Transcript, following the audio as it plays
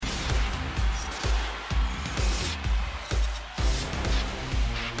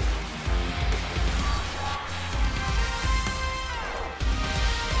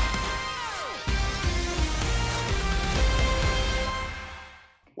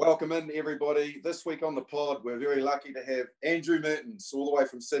Welcome in, everybody. This week on the pod, we're very lucky to have Andrew Mehrtens all the way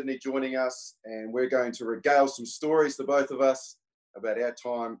from Sydney joining us, and we're going to regale some stories to both of us about our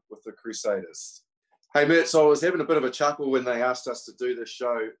time with the Crusaders. Hey, Mert, so I was having a bit of a chuckle when they asked us to do this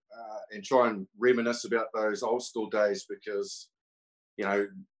show and try and reminisce about those old school days because, you know,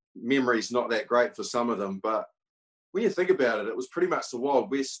 memory's not that great for some of them, but when you think about it, it was pretty much the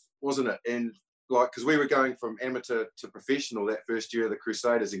Wild West, wasn't it? And because we were going from amateur to professional that first year of the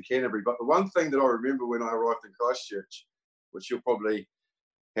Crusaders in Canterbury. But the one thing that I remember when I arrived in Christchurch, which you'll probably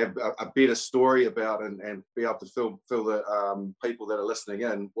have a better story about and be able to fill the people that are listening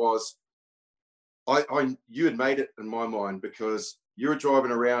in, was you had made it in my mind because you were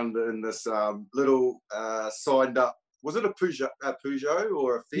driving around in this little signed up, was it a Peugeot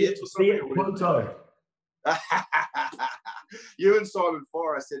or a Fiat or something? Fiat Punto. You and Simon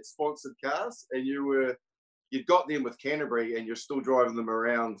Forrest had sponsored cars, and you'd got them with Canterbury, and you're still driving them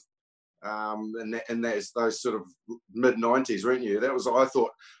around. And that's those sort of mid-90s, weren't you? That was, I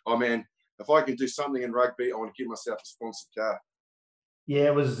thought, oh man, if I can do something in rugby, I want to get myself a sponsored car. Yeah,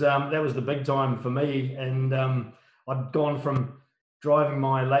 it was that was the big time for me, and I'd gone from driving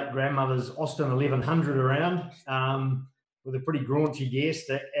my late grandmother's Austin 1100 around with a pretty raunchy gear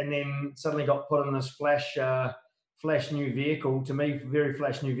stick, and then suddenly got put in this flash new vehicle, to me, very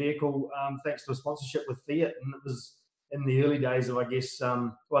flash new vehicle, thanks to a sponsorship with Fiat. And it was in the early days of, I guess,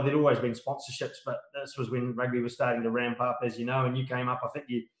 well, there'd always been sponsorships, but this was when rugby was starting to ramp up, as you know, and you came up, I think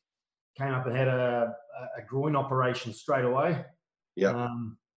you came up and had a groin operation straight away. Yeah.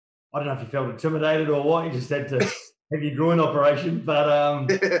 I don't know if you felt intimidated or what, you just had to have your groin operation, but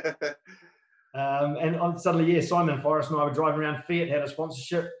and suddenly, yeah, Simon Forrest and I were driving around. Fiat had a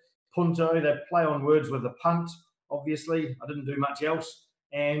sponsorship, Punto, they play on words with the punt, obviously. I didn't do much else.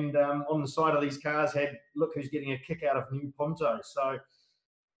 And on the side of these cars had, look who's getting a kick out of new Punto. So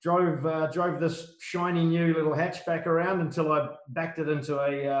drove this shiny new little hatchback around until I backed it into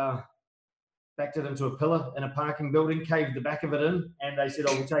a pillar in a parking building, caved the back of it in, and they said,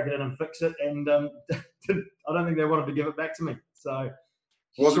 oh, we'll take it in and fix it. And I don't think they wanted to give it back to me. So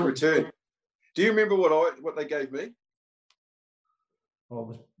was it returned? Do you remember what they gave me? Well, it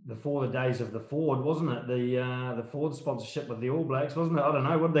was before the days of the Ford, wasn't it? The Ford sponsorship with the All Blacks, wasn't it? I don't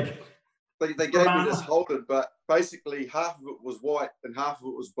know. What did they gave me this Holden, but basically half of it was white and half of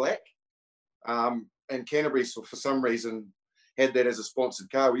it was black. And Canterbury, for some reason, had that as a sponsored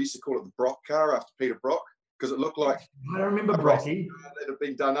car. We used to call it the Brock car after Peter Brock because it looked like I remember Brocky. That had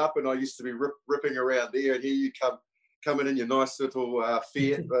been done up, and I used to be ripping around there. And here you coming in your nice little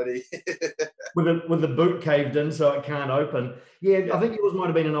Fiat, buddy. with the boot caved in so it can't open. Yeah, I think yours might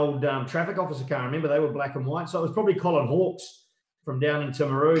have been an old traffic officer car. I remember they were black and white. So it was probably Colin Hawkes from down in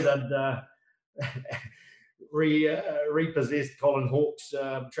Timaru that repossessed Colin Hawkes'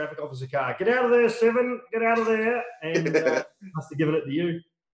 traffic officer car. Get out of there, Seven. Get out of there. And must have given it to you.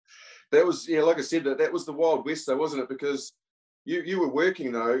 That was, yeah, like I said, that was the Wild West though, wasn't it? Because you were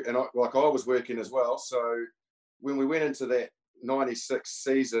working though, and I was working as well. So when we went into that 96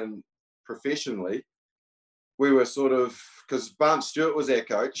 season professionally, we were sort of, because Barnes Stewart was our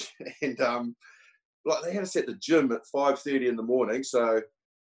coach, and like they had us at the gym at 5:30 in the morning. So,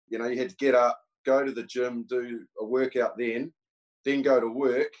 you know, you had to get up, go to the gym, do a workout then go to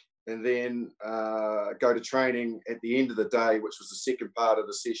work, and then go to training at the end of the day, which was the second part of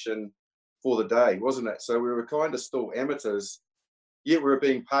the session for the day, wasn't it? So we were kind of still amateurs, yet we were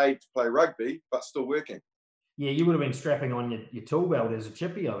being paid to play rugby, but still working. Yeah, you would have been strapping on your tool belt as a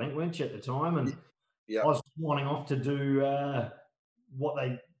chippy, I think, weren't you, at the time? And yeah. I was wanting off to do what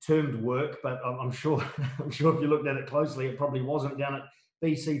they termed work, but I'm sure if you looked at it closely, it probably wasn't, down at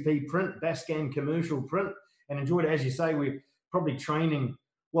BCP Print, Bascan Commercial Print, and enjoyed it. As you say, we're probably training.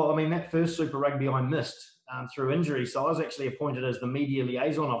 Well, I mean, that first Super Rugby I missed through injury, so I was actually appointed as the media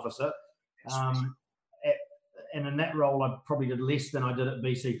liaison officer. And in that role, I probably did less than I did at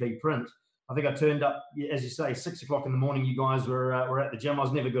BCP Print. I think I turned up, as you say, 6 o'clock in the morning. You guys were at the gym. I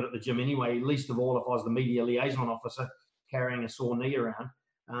was never good at the gym anyway, least of all if I was the media liaison officer carrying a sore knee around.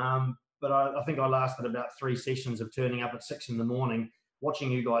 But I think I lasted about 3 sessions of turning up at 6 in the morning, watching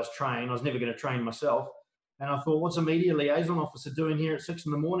you guys train. I was never going to train myself. And I thought, what's a media liaison officer doing here at 6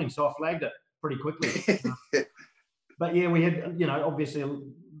 in the morning? So I flagged it pretty quickly. But yeah, we had, you know, obviously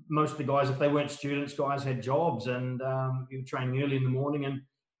most of the guys, if they weren't students, guys had jobs, and you were training early in the morning and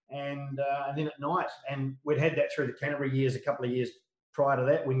then at night. And we'd had that through the Canterbury years, a couple of years prior to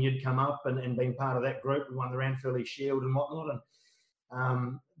that, when you'd come up and been part of that group. We won the Ranfurly Shield and whatnot.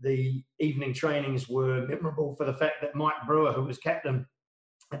 And the evening trainings were memorable for the fact that Mike Brewer, who was captain,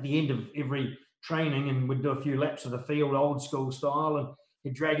 at the end of every training, and we'd do a few laps of the field, old school style, and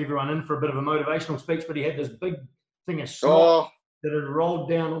he'd drag everyone in for a bit of a motivational speech, but he had this big thing of snot that had rolled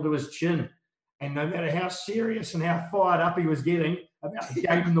down onto his chin. And no matter how serious and how fired up he was getting about the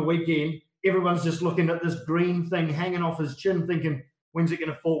game in the weekend, everyone's just looking at this green thing hanging off his chin thinking, when's it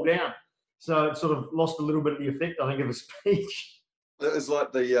going to fall down? So it sort of lost a little bit of the effect, I think, of his speech. It was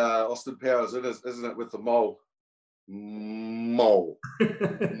like the Austin Powers, isn't it, with the mole? Moly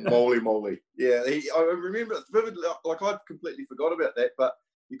moly. Yeah, I remember it vividly, like I'd completely forgot about that, but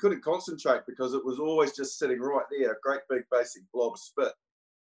you couldn't concentrate because it was always just sitting right there, a great big basic blob of spit.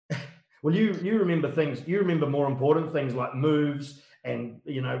 Well, you remember things, you remember more important things like moves and,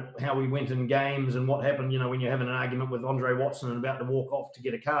 you know, how we went in games and what happened, you know, when you're having an argument with Andre Watson and about to walk off to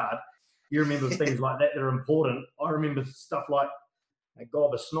get a card. You remember things like that are important. I remember stuff like a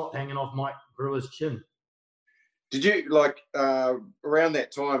gob of snot hanging off Mike Brewer's chin. Did you, like, around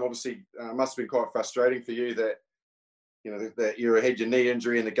that time, obviously, must have been quite frustrating for you that, you know, that you had your knee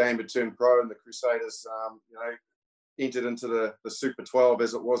injury and the game had turned pro and the Crusaders, you know, entered into the Super 12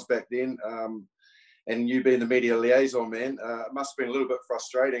 as it was back then, and you being the media liaison man, it must have been a little bit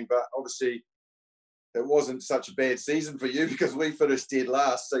frustrating, but obviously it wasn't such a bad season for you because we finished dead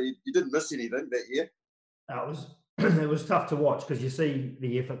last, so you didn't miss anything that year. It was tough to watch because you see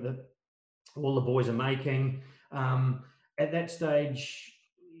the effort that all the boys are making. At that stage,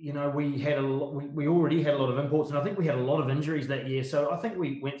 you know, we already had a lot of imports, and I think we had a lot of injuries that year. So I think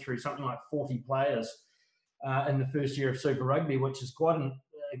we went through something like 40 players in the first year of Super Rugby, which is quite an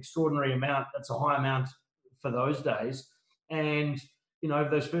extraordinary amount. It's a high amount for those days. And, you know,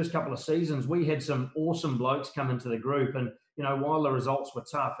 those first couple of seasons, we had some awesome blokes come into the group. And, you know, while the results were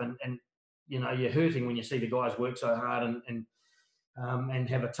tough and you know, you're hurting when you see the guys work so hard and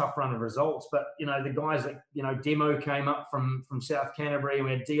have a tough run of results. But, you know, the guys that, you know, Demo came up from South Canterbury.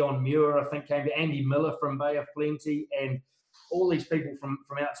 We had Dion Muir, I think, came to Andy Miller from Bay of Plenty. And all these people from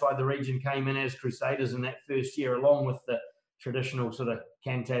outside the region came in as Crusaders in that first year, along with the traditional sort of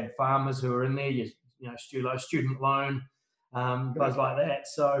Cantab farmers who were in there, you know, student loan, guys like that.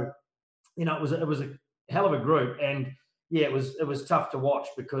 So, you know, it was a hell of a group. And, yeah, it was tough to watch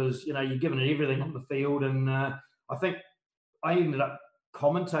because, you know, you're giving it everything on the field. And I think I ended up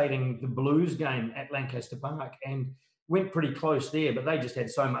commentating the Blues game at Lancaster Park and went pretty close there, but they just had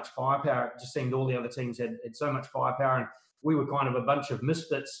so much firepower. It just seemed all the other teams had so much firepower, and we were kind of a bunch of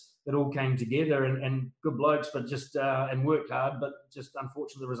misfits that all came together and good blokes, but just and worked hard, but just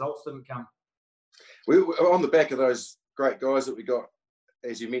unfortunately the results didn't come. We were on the back of those great guys that we got,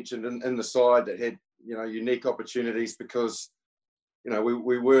 as you mentioned, in the side that had, you know, unique opportunities because, you know,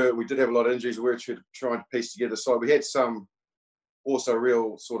 we did have a lot of injuries. We were trying to piece together the side. We had some also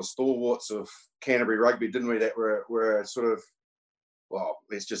real sort of stalwarts of Canterbury rugby, didn't we, that were sort of, well,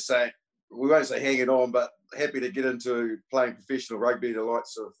 let's just say, we won't say hanging on, but happy to get into playing professional rugby, the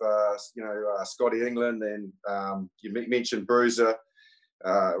likes of, Scotty England and you mentioned Bruiser.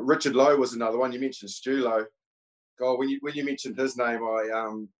 Richard Lowe was another one. You mentioned Stu Lowe. God, when you mentioned his name,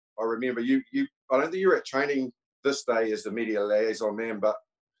 I remember you. I don't think you were at training this day as the media liaison man, but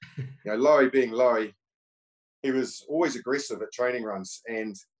you know, Laurie being Laurie, he was always aggressive at training runs,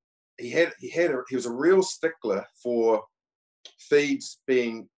 and he was a real stickler for feeds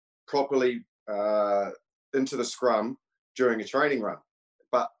being properly into the scrum during a training run.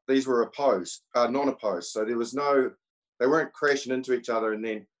 But these were non-opposed, so they weren't crashing into each other. And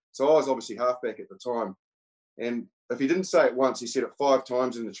then, so I was obviously halfback at the time, and if he didn't say it once, he said it 5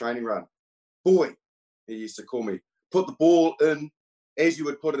 times in the training run. Boy, he used to call me, put the ball in as you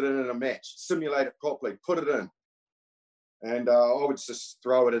would put it in a match, simulate it properly, put it in. And I would just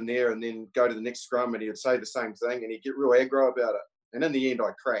throw it in there and then go to the next scrum, and he would say the same thing, and he'd get real aggro about it. And in the end,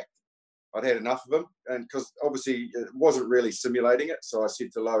 I cracked. I'd had enough of him, and because obviously it wasn't really simulating it. So I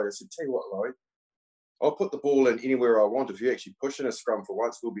said to Lowe, I said, tell you what, Lowe, I'll put the ball in anywhere I want. If you actually push in a scrum for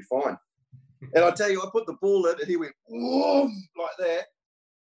once, we'll be fine. And I tell you, I put the ball in, and he went, whoom, like that.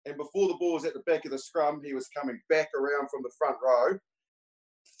 And before the ball was at the back of the scrum, he was coming back around from the front row.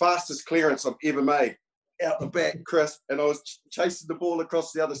 Fastest clearance I've ever made. Out the back, crisp. And I was chasing the ball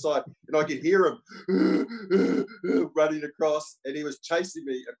across the other side. And I could hear him running across. And he was chasing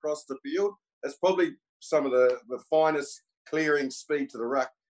me across the field. That's probably some of the finest clearing speed to the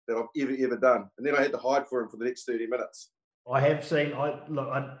ruck that I've ever done. And then I had to hide for him for the next 30 minutes. I have seen,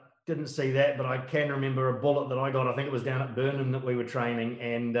 I didn't see that, but I can remember a bullet that I got. I think it was down at Burnham that we were training,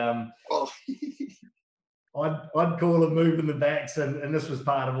 and I'd call him moving the backs, and this was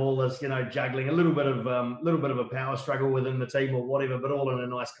part of all this, you know, juggling a little bit of a power struggle within the team or whatever, but all in a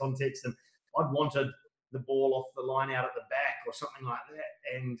nice context. And I'd wanted the ball off the line out at the back or something like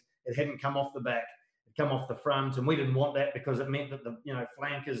that, and it hadn't come off the back. come off the front, and we didn't want that because it meant that the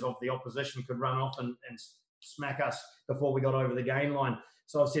flankers of the opposition could run off and smack us before we got over the gain line.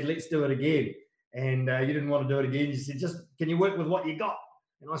 So I said, let's do it again. And you didn't want to do it again. You said, just can you work with what you got?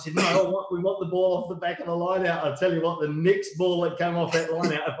 And I said, no, we want the ball off the back of the line out. I'll tell you what, the next ball that came off that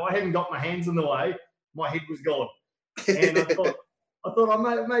line out, if I hadn't got my hands in the way, my head was gone. And I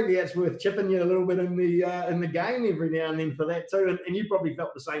thought, maybe that's worth chipping you a little bit in the game every now and then for that too. And you probably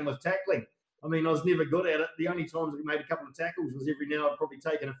felt the same with tackling. I mean, I was never good at it. The only times we made a couple of tackles was every now I'd probably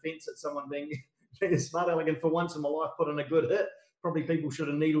take an offence at someone being smart aleck, and for once in my life put in a good hit. Probably people should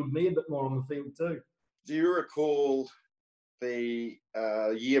have needled me a bit more on the field too. Do you recall the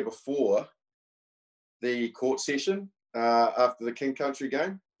year before the court session after the King Country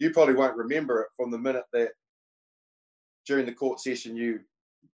game? You probably won't remember it from the minute that during the court session you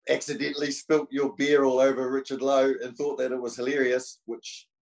accidentally spilt your beer all over Richard Lowe and thought that it was hilarious, which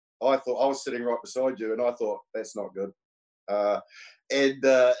I thought, I was sitting right beside you and I thought, that's not good.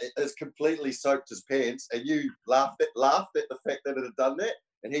 It's completely soaked his pants, and you laughed at the fact that it had done that,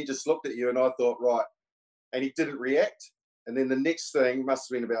 and he just looked at you, and I thought, right, and he didn't react. And then the next thing must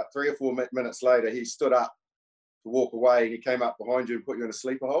have been about 3 or 4 minutes later, he stood up to walk away, and he came up behind you and put you in a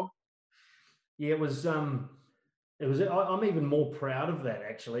sleeper hole. Yeah, it was. I'm even more proud of that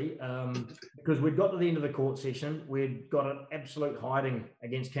actually, because we'd got to the end of the court session. We'd got an absolute hiding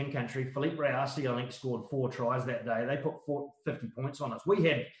against King Country. Philippe Reassi, I think, scored 4 tries that day. They put 50 points on us.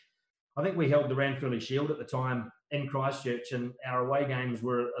 I think we held the Ranfurly Shield at the time in Christchurch, and our away games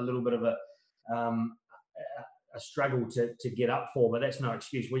were a little bit of a struggle to get up for, but that's no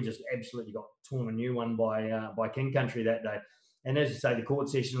excuse. We just absolutely got torn a new one by King Country that day. And as you say, the court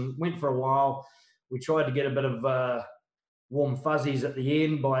session went for a while. We tried to get a bit of warm fuzzies at the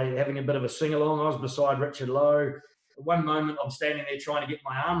end by having a bit of a sing-along. I was beside Richard Lowe. At one moment, I'm standing there trying to get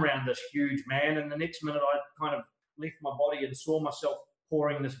my arm around this huge man, and the next minute I kind of left my body and saw myself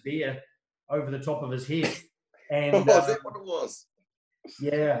pouring this beer over the top of his head. And is that what it was?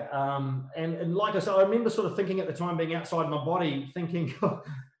 Yeah. And like I said, I remember sort of thinking at the time, being outside my body, thinking, well,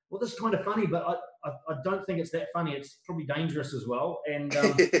 this is kind of funny, but I don't think it's that funny. It's probably dangerous as well. And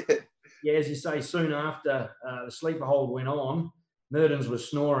yeah, as you say, soon after the sleeper hold went on, Murdens was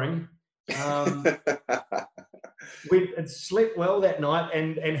snoring. We had slept well that night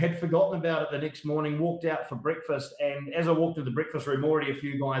and had forgotten about it the next morning, walked out for breakfast. And as I walked to the breakfast room, already a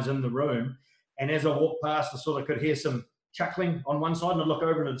few guys in the room. And as I walked past, I sort of could hear some chuckling on one side, and I'd look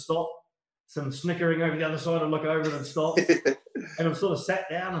over and it'd stop. Some snickering over the other side, I'd look over and it'd stop. And I sort of sat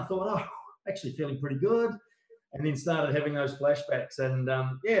down and I thought, oh, actually feeling pretty good. And then started having those flashbacks. And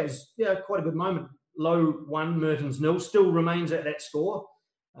it was quite a good moment. Low 1, Mertens 0, still remains at that score.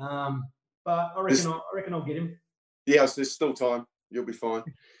 But I reckon I'll get him. Yeah, there's still time. You'll be fine.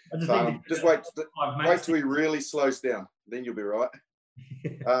 Just wait till he really slows down. Then you'll be right.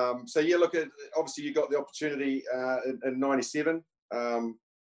 So yeah, look, obviously you got the opportunity in '97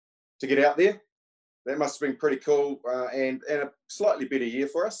 to get out there. That must have been pretty cool, and a slightly better year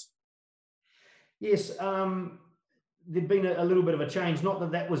for us. Yes, there'd been a little bit of a change.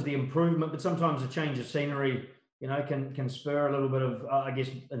 Not that was the improvement, but sometimes a change of scenery, can spur a little bit of, I guess,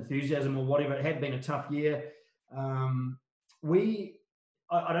 enthusiasm or whatever. It had been a tough year. I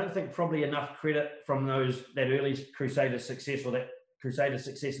don't think probably enough credit from that early Crusader success, or that Crusader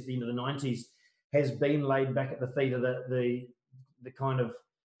success at the end of the 90s, has been laid back at the feet of the kind of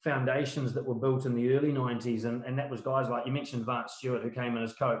foundations that were built in the early 90s. And that was guys like, you mentioned Vance Stewart, who came in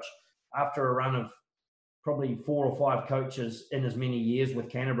as coach after a run of probably 4 or 5 coaches in as many years with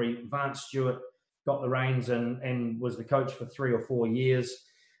Canterbury. Vance Stewart got the reins and was the coach for 3 or 4 years,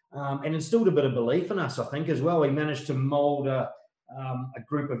 and instilled a bit of belief in us, I think, as well. He managed to mould a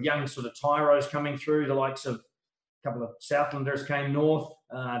group of young sort of tyros coming through, the likes of a couple of Southlanders came north,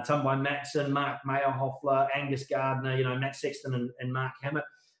 Tumbai Matson, Mark Mayer-Hoffler, Angus Gardner, Matt Sexton and Mark Hammett.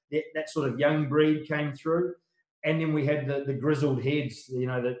 That sort of young breed came through. And then we had the grizzled heads,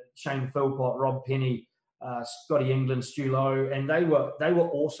 the Shane Philpott, Rob Penny, Scotty England, Stu Lowe, and they were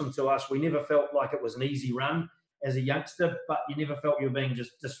awesome to us. We never felt like it was an easy run as a youngster, but you never felt you were being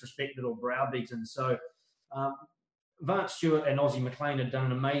just disrespected or browbeaten. So Vance Stewart and Ozzie McLean had done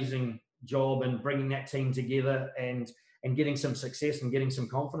an amazing job in bringing that team together and getting some success and getting some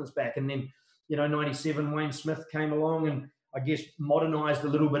confidence back. And then, 97, Wayne Smith came along and I guess modernised a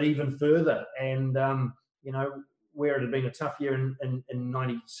little bit even further. And, where it had been a tough year in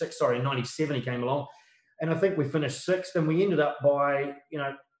 97 he came along. And I think we finished 6th, and we ended up by,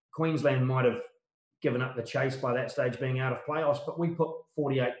 Queensland might have given up the chase by that stage, being out of playoffs, but we put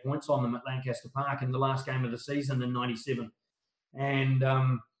 48 points on them at Lancaster Park in the last game of the season in 97. And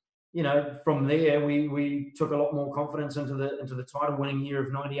you know, from there we took a lot more confidence into the title winning year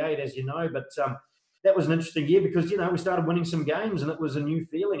of '98, as you know. But that was an interesting year because, you know, we started winning some games and it was a new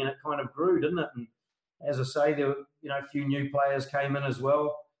feeling and it kind of grew, didn't it? And as I say, there were, you know, a few new players came in as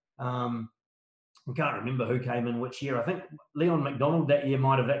well. I can't remember who came in which year. I think Leon McDonald that year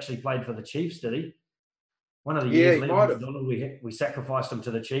might have actually played for the Chiefs, did he? One of the Yeah, years, he Leon might have. McDonald, we sacrificed him to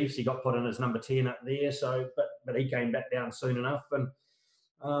the Chiefs. He got put in as number 10 up there. So, but he came back down soon enough. And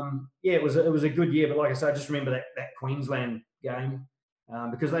yeah, it was a good year. But like I say, I just remember that Queensland game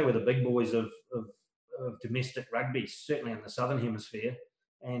because they were the big boys of domestic rugby, certainly in the Southern Hemisphere.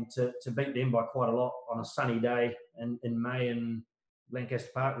 And to beat them by quite a lot on a sunny day in May in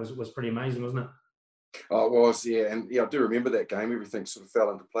Lancaster Park was pretty amazing, wasn't it? Oh, it was, yeah. And yeah, I do remember that game. Everything sort of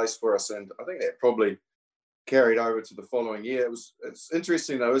fell into place for us. And I think that probably carried over to the following year. It's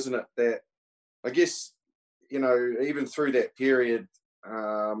interesting though, isn't it? That I guess, you know, even through that period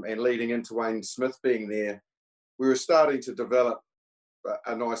and leading into Wayne Smith being there, we were starting to develop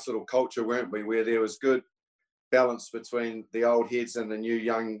a nice little culture, weren't we? Where there was good balance between the old heads and the new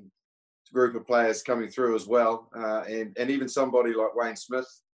young group of players coming through as well. And even somebody like Wayne Smith,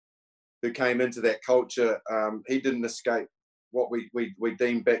 who came into that culture, he didn't escape what we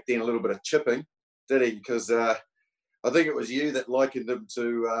deemed back then a little bit of chipping, did he? Because I think it was you that likened him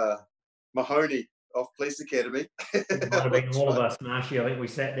to Mahoney off Police Academy. It might have been all of us, Marshy. I think we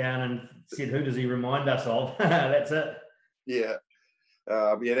sat down and said, who does he remind us of? That's it. Yeah.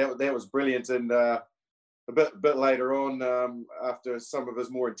 Yeah, that was brilliant. And a bit later on, after some of his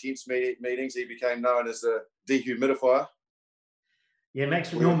more intense meetings, he became known as a dehumidifier. Yeah,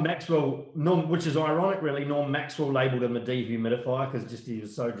 Norm Maxwell, which is ironic, really. Norm Maxwell labelled him a dehumidifier because just he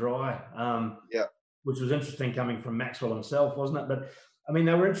was so dry. Yeah. Which was interesting coming from Maxwell himself, wasn't it? But I mean,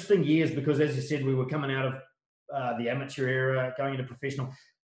 they were interesting years because, as you said, we were coming out of the amateur era, going into professional.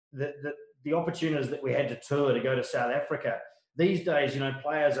 The opportunities that we had to tour to go to South Africa. These days, you know,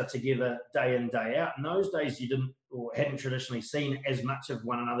 players are together day in, day out. In those days, you didn't or hadn't traditionally seen as much of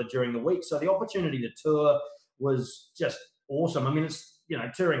one another during the week. So the opportunity to tour was just awesome. I mean, it's, you know,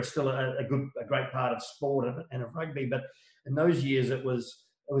 touring's still a great part of sport and of rugby, but in those years it was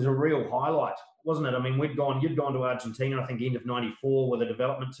a real highlight, wasn't it? I mean, you'd gone to Argentina, I think end of '94 with a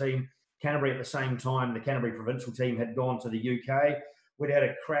development team. Canterbury at the same time, the Canterbury provincial team had gone to the UK. We'd had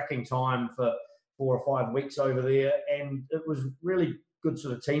a cracking time for 4 or 5 weeks over there, and it was really good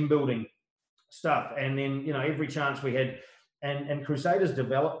sort of team building stuff. And then, you know, every chance we had, and Crusaders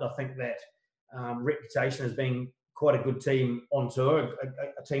developed, I think, that reputation as being quite a good team on tour,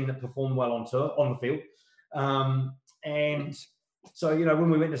 a team that performed well on tour, on the field. And so, you know,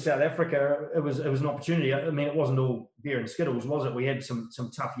 when we went to South Africa, it was an opportunity. I mean, it wasn't all beer and skittles, was it? We had some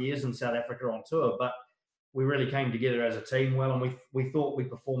tough years in South Africa on tour, but we really came together as a team well, and we thought we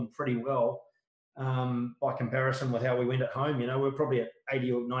performed pretty well by comparison with how we went at home. You know, we were probably at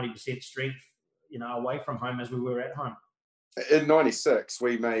 80 or 90% strength, you know, away from home as we were at home. In '96,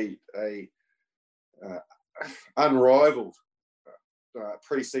 we made a unrivaled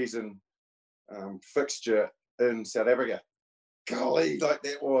pre-season fixture in South Africa. Golly, like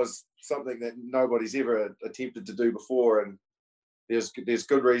that was something that nobody's ever attempted to do before, and there's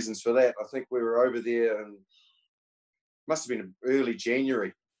good reasons for that. I think we were over there and must have been early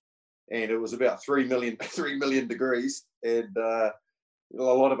January, and it was about 3 million degrees, and a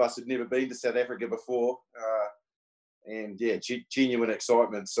lot of us had never been to South Africa before, and yeah, genuine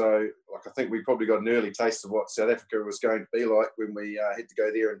excitement. So, like, I think we probably got an early taste of what South Africa was going to be like when we had to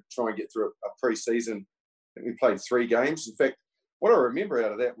go there and try and get through a pre-season. I think we played 3 games. In fact, what I remember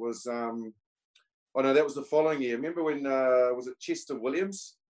out of that was, that was the following year. Remember when was it Chester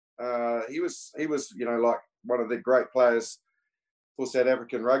Williams? He was you know, like one of the great players for South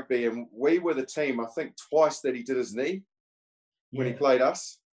African rugby, and we were the team, I think, twice that he did his knee when he played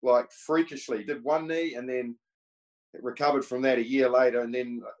us, like freakishly. He did one knee and then recovered from that a year later, and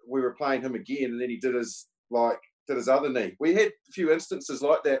then we were playing him again, and then he did his other knee. We had a few instances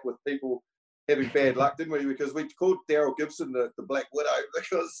like that with people having bad luck, didn't we? Because we called Daryl Gibson the Black Widow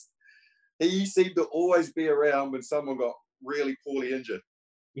because he seemed to always be around when someone got really poorly injured.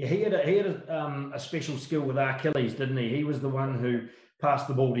 Yeah, he had a special skill with Achilles, didn't he? He was the one who passed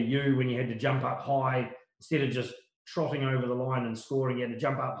the ball to you when you had to jump up high instead of just trotting over the line and scoring. You had to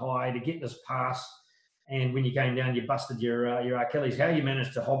jump up high to get this pass, and when you came down, you busted your Achilles. How you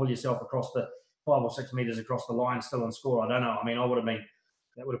managed to hobble yourself across the 5 or 6 meters across the line still and score, I don't know. I mean,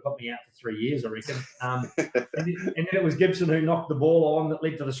 that would have put me out for 3 years, I reckon. And then it was Gibson who knocked the ball on that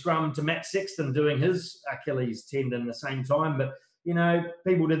led to the scrum to Matt Sexton doing his Achilles tendon at the same time. But, you know,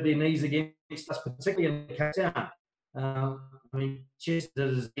 people did their knees against us, particularly in Cape Town. I mean, Chester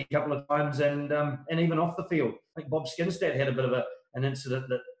did his a couple of times, and even off the field. I think Bob Skinstad had a bit of an incident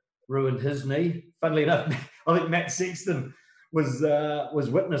that ruined his knee. Funnily enough, I think Matt Sexton was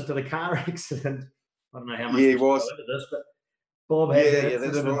witness to the car accident. I don't know how much he was into this, but Bob had an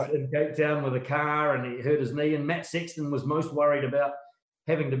incident right. in Cape Town with a car, and he hurt his knee. And Matt Sexton was most worried about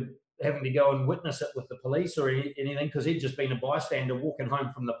having to go and witness it with the police or anything, because he'd just been a bystander walking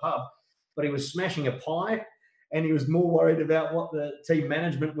home from the pub, but he was smashing a pie. And he was more worried about what the team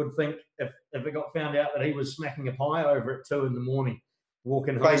management would think if it got found out that he was smacking a pie over at 2 a.m,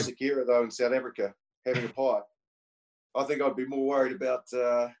 walking home. Basic era, though, in South Africa, having a pie. I think I'd be more worried about,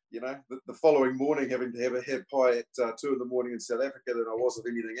 the following morning having to have a head pie at 2 a.m. in South Africa than I was of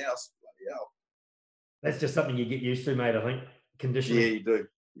anything else. Bloody hell. That's just something you get used to, mate, I think. Conditioning. Yeah, you do.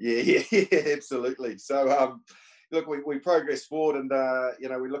 Yeah, absolutely. So, look, we progress forward and,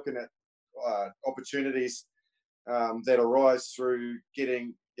 we're looking at opportunities that arise through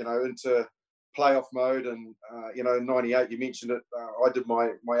getting, into playoff mode. And, in 98, you mentioned it, I did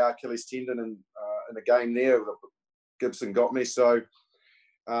my Achilles tendon in a game there. Gibson got me. So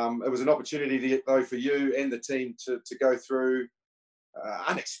it was an opportunity, though, for you and the team to go through,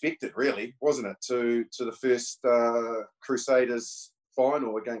 unexpected, really, wasn't it, to the first Crusaders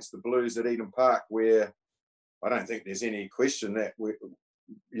final against the Blues at Eden Park, where I don't think there's any question that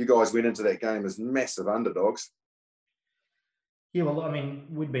you guys went into that game as massive underdogs. Yeah, well, I mean,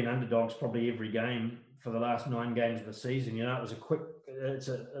 we'd been underdogs probably every game for the last 9 games of the season. It was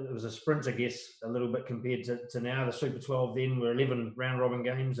it was a sprint, I guess, a little bit compared to now. The Super 12 then were 11 round robin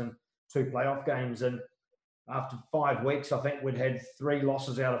games and 2 playoff games. And after 5 weeks, I think we'd had 3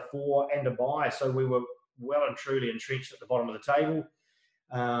 losses out of 4 and a bye. So we were well and truly entrenched at the bottom of the table.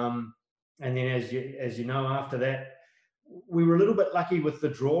 And then, as you know, after that, we were a little bit lucky with the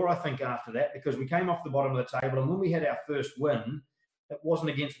draw, I think, after that, because we came off the bottom of the table. And when we had our first win, it wasn't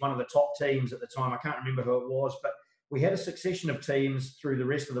against one of the top teams at the time. I can't remember who it was, but we had a succession of teams through the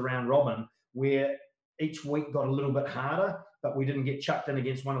rest of the round robin where each week got a little bit harder, but we didn't get chucked in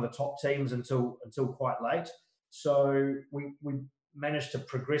against one of the top teams until quite late. So we managed to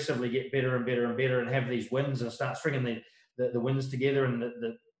progressively get better and better and better and have these wins and start stringing the wins together, and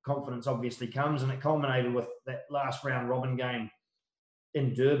the confidence obviously comes. And it culminated with that last round robin game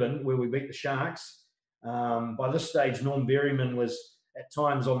in Durban where we beat the Sharks. By this stage, Norm Berryman was at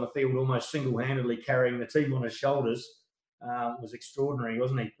times on the field almost single-handedly carrying the team on his shoulders. It was extraordinary,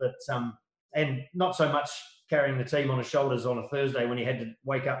 wasn't he? But and not so much carrying the team on his shoulders on a Thursday when he had to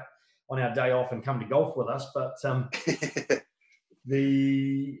wake up on our day off and come to golf with us. But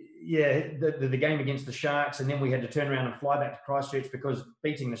the game against the Sharks, and then we had to turn around and fly back to Christchurch because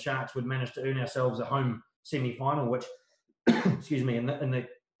beating the Sharks would manage to earn ourselves a home semi-final, which, excuse me, in the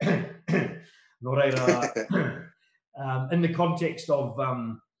in the context of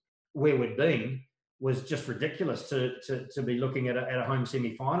where we'd been, was just ridiculous to be looking at a home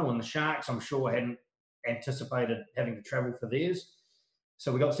semi-final. And the Sharks, I'm sure, hadn't anticipated having to travel for theirs.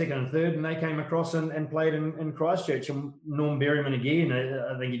 So we got second and third, and they came across and played in Christchurch. And Norm Berryman again,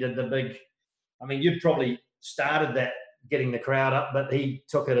 I think he did the big. I mean, you'd probably started that getting the crowd up, but he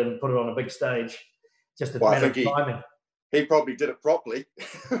took it and put it on a big stage. Just a matter of timing. He probably did it properly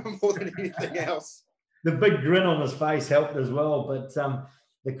more than anything else. The big grin on his face helped as well, but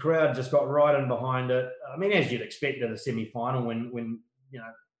the crowd just got right in behind it. I mean, as you'd expect at a semi-final, when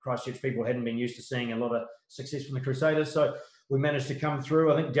Christchurch people hadn't been used to seeing a lot of success from the Crusaders, so we managed to come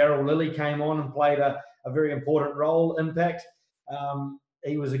through. I think Daryl Lilly came on and played a very important role. Impact.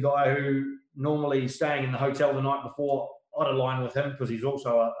 He was a guy who normally staying in the hotel the night before. I'd align with him because he's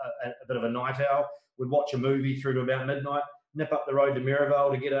also a bit of a night owl. We'd watch a movie through to about midnight, nip up the road to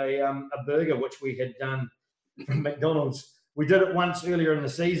Maryvale to get a burger, which we had done from McDonald's. We did it once earlier in the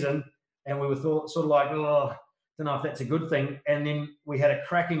season, and we were sort of like, oh, don't know if that's a good thing. And then we had a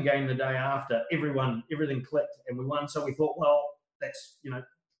cracking game the day after. Everything clicked, and we won. So we thought, well, that's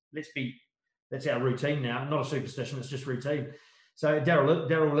that's our routine now. Not a superstition; it's just routine. So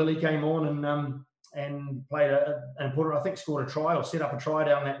Daryl Lilly came on and played an important. I think scored a try or set up a try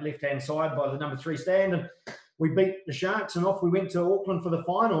down that left-hand side by the number 3 stand, and we beat the Sharks, and off we went to Auckland for the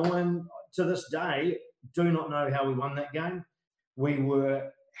final. And to this day, do not know how we won that game. We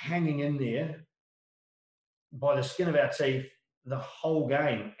were hanging in there by the skin of our teeth the whole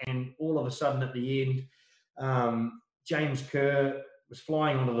game, and all of a sudden at the end, James Kerr was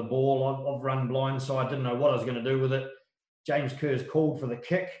flying onto the ball. I've run blindside, didn't know what I was going to do with it. James Kerr's called for the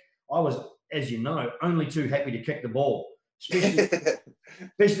kick. I was, as you know, only too happy to kick the ball,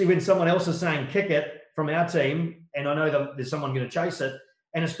 especially when someone else is saying kick it from our team, and I know that there's someone going to chase it,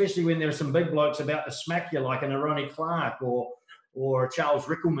 and especially when there are some big blokes about to smack you like an Aroni Clark or or a Charles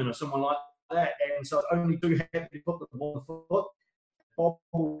Rickelman or someone like that. And so it's only too happy to put the ball on the foot,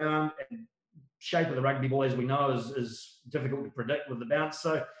 bobble around, and shape of the rugby ball, as we know, is difficult to predict with the bounce.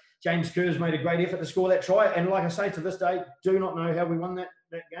 So James Kerr's made a great effort to score that try. And like I say, to this day, do not know how we won that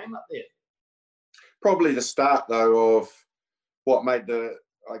game up there. Probably the start, though, of what made the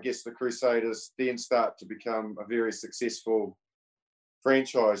Crusaders then start to become a very successful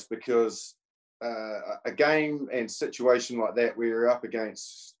franchise, because a game and situation like that where you're up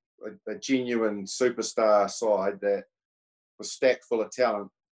against a genuine superstar side that was stacked full of talent,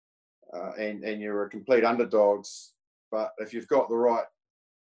 and you're a complete underdogs, but if you've got the right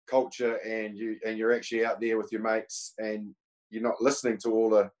culture and you're actually out there with your mates and you're not listening to all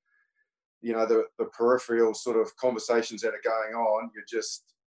the peripheral sort of conversations that are going on, you're just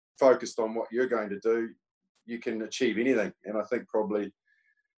focused on what you're going to do, you can achieve anything. And I think probably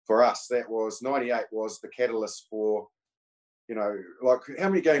for us, that was 98 was the catalyst for, like, how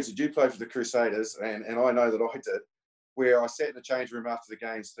many games did you play for the Crusaders? And I know that I did, where I sat in the change room after the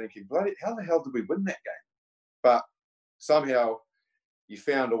games thinking, bloody, how the hell did we win that game? But somehow you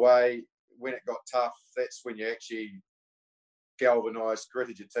found a way. When it got tough, that's when you actually galvanised,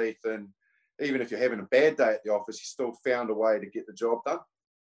 gritted your teeth, and even if you're having a bad day at the office, you still found a way to get the job done.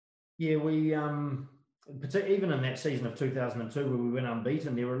 Yeah, we even in that season of 2002 where we went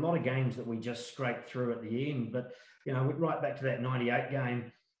unbeaten, there were a lot of games that we just scraped through at the end. But right back to that 98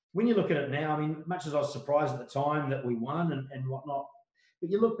 game, when you look at it now, I mean, much as I was surprised at the time that we won and whatnot,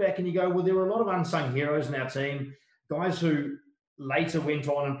 but you look back and you go, well, there were a lot of unsung heroes in our team, guys who later went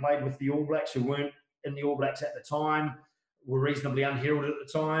on and played with the All Blacks who weren't in the All Blacks at the time, were reasonably unheralded at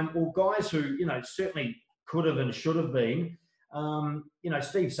the time, or guys who, certainly could have and should have been.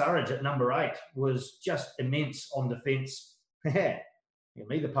 Steve Surridge at number 8 was just immense on defence. Yeah,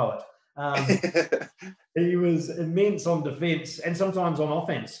 me the poet. He was immense on defence and sometimes on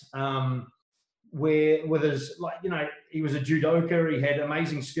offence. Where with his, he was a judoka. He had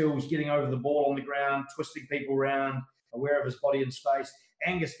amazing skills getting over the ball on the ground, twisting people around, aware of his body and space.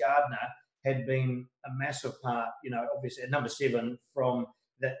 Angus Gardner had been a massive part, obviously at number 7 from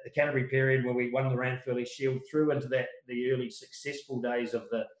the Canterbury period where we won the Ranfurly Shield through into the early successful days of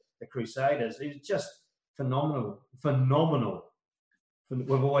the Crusaders. He was just phenomenal.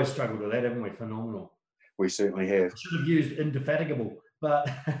 We've always struggled with that, haven't we? Phenomenal. We certainly have. Should have used indefatigable, but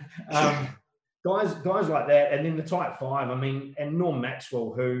guys like that, and then the tight 5. I mean, and Norm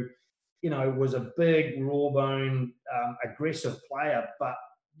Maxwell, who was a big, raw-boned, aggressive player, but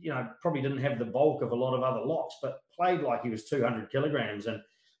probably didn't have the bulk of a lot of other locks, but played like he was 200 kilograms. And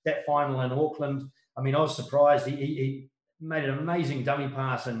that final in Auckland, I mean, I was surprised. He made an amazing dummy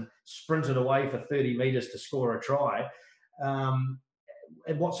pass and sprinted away for 30 metres to score a try.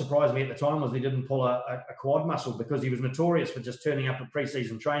 And what surprised me at the time was he didn't pull a quad muscle, because he was notorious for just turning up at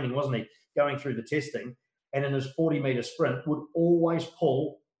pre-season training, wasn't he? Going through the testing, and in his 40-metre sprint would always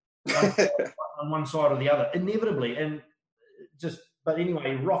pull on one side or the other, inevitably. And but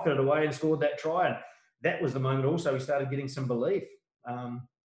anyway, he rocketed away and scored that try. And that was the moment also he started getting some belief.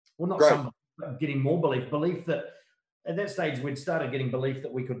 Getting more belief. Belief that at that stage we'd started getting belief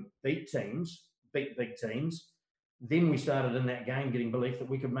that we could beat big teams. Then we started in that game getting belief that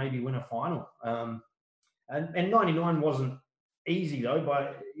we could maybe win a final. And 99 wasn't easy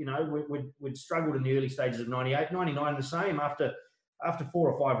though. We'd struggled in the early stages of 98. 99 the same. After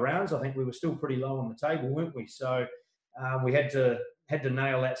 4 or 5 rounds, I think we were still pretty low on the table, weren't we? So we had to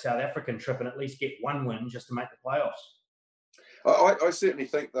nail that South African trip and at least get one win just to make the playoffs. I certainly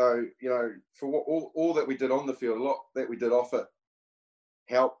think, though, for all that we did on the field, a lot that we did off it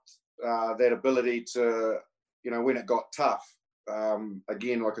helped that ability to, when it got tough,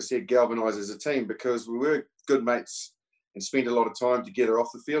 again, like I said, galvanise as a team, because we were good mates and spent a lot of time together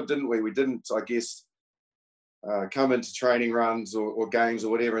off the field, didn't we? We didn't, I guess, come into training runs or games or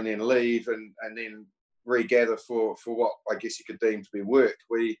whatever and then leave and then regather for what I guess you could deem to be work.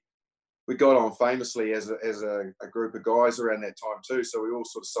 We got on famously as a group of guys around that time too, so we all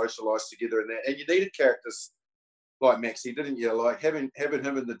sort of socialised together in that. And you needed characters like Maxie, didn't you? Like having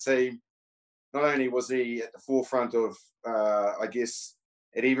him in the team. Not only was he at the forefront of, I guess,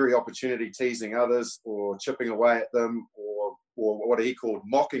 at every opportunity teasing others or chipping away at them or what he called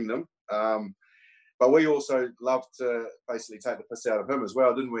mocking them, but we also loved to basically take the piss out of him as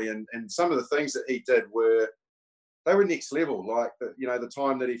well, didn't we? And some of the things that he did were next level. Like the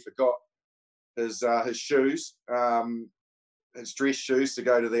time that he forgot his shoes, his dress shoes to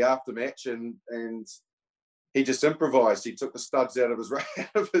go to the aftermatch, and he just improvised. He took the studs out of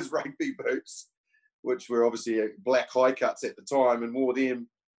his rugby boots, which were obviously black high cuts at the time, and wore them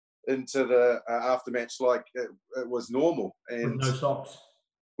into the aftermatch like it was normal, and with no socks.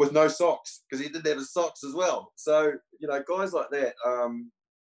 With no socks, because he didn't have his socks as well. So guys like that,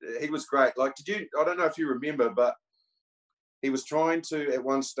 he was great. Like, I don't know if you remember, but he was trying to, at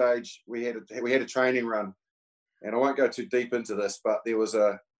one stage, we had a training run, and I won't go too deep into this, but there was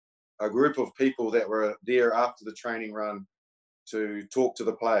a group of people that were there after the training run to talk to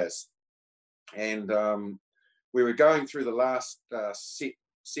the players, and we were going through the last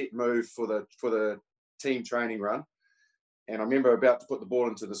set move for the team training run, and I remember about to put the ball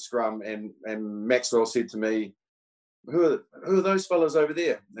into the scrum, and Maxwell said to me, "Who are those fellas over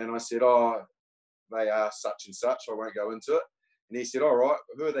there?" And I said, "Oh, they are such and such. I won't go into it." And he said, "All right,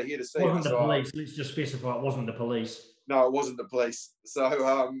 who are they here to see?" It wasn't the police. Let's just specify it wasn't the police. No, it wasn't the police. So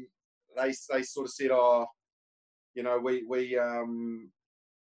they sort of said, "Oh, we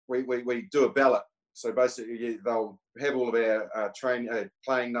do a ballot. So basically, they'll have all of our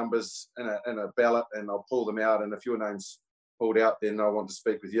playing numbers in a ballot, and I'll pull them out. And if your name's pulled out, then I want to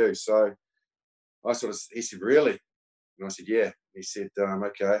speak with you." So he said, "Really?" And I said, "Yeah." He said,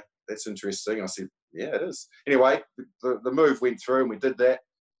 "Okay, that's interesting." I said, "Yeah, it is." Anyway, the move went through, and we did that.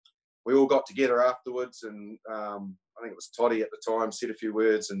 We all got together afterwards, and I think it was Toddy at the time said a few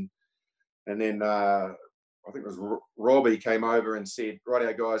words, and then I think it was Robbie came over and said,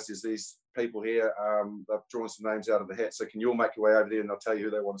 "Rightio, guys, there's these people here. They've drawn some names out of the hat, so can you all make your way over there, and I'll tell you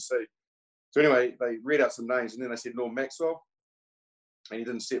who they want to see." So anyway, they read out some names, and then they said Norm Maxwell, and he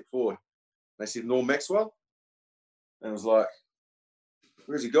didn't step forward. They said, "Norm Maxwell?" And I was like,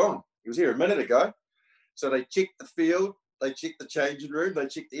 "Where's he gone? He was here a minute ago." So they checked the field, they checked the changing room, they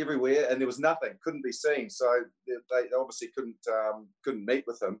checked everywhere, and there was nothing, couldn't be seen. So they obviously couldn't meet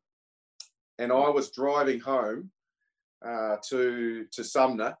with him. And I was driving home to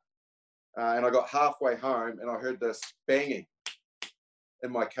Sumner, and I got halfway home, and I heard this banging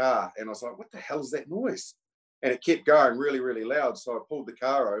in my car, and I was like, "What the hell is that noise?" And it kept going really, really loud. So I pulled the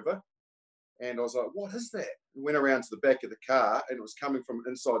car over, and I was like, "What is that?" Went around to the back of the car, and it was coming from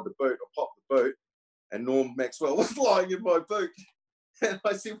inside the boot. I popped the boot, and Norm Maxwell was lying in my boot. And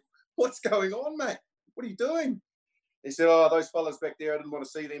I said, "What's going on, mate? What are you doing?" He said, "Oh, those fellas back there, I didn't want to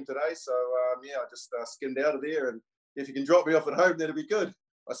see them today. So, I just skimmed out of there. And if you can drop me off at home, that'd be good."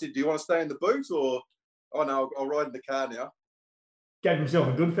 I said, "Do you want to stay in the boot or?" "Oh, no, I'll ride in the car now." Gave himself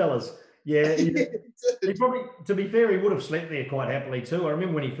a good fellas. Yeah, he probably, to be fair, he would have slept there quite happily too. I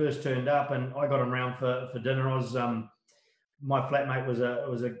remember when he first turned up, and I got him round for dinner. I was my flatmate was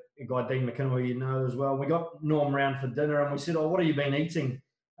a guy, Dean McKinnon, who you know as well. We got Norm round for dinner, and we said, "Oh, what have you been eating?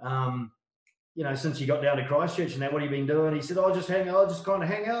 Since you got down to Christchurch and that, what have you been doing?" He said, "Oh, just kind of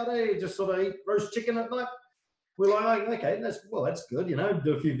hang out, just sort of eat roast chicken at night." We're like, "Okay, that's good,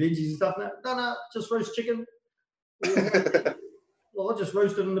 do a few veggies and stuff." No, just roast chicken. Well, I'll just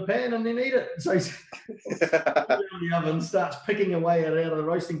roast it in the pan and then eat it. So he's in the oven, starts picking away out of the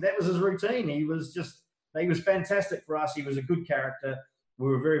roasting. That was his routine. He was fantastic for us. He was a good character. We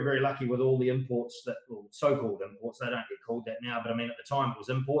were very, very lucky with all the imports so-called imports. They don't get called that now, but I mean, at the time it was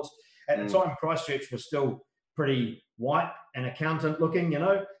imports. At the time, Christchurch was still pretty white and accountant looking,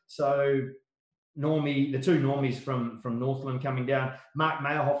 So the two Normies from Northland coming down. Mark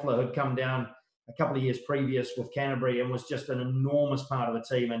Meyerhoffler had come down a couple of years previous with Canterbury and was just an enormous part of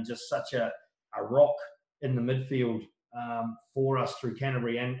the team and just such a rock in the midfield for us through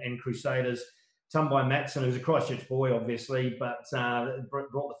Canterbury and Crusaders. Tumbai Matson, who's a Christchurch boy, obviously, but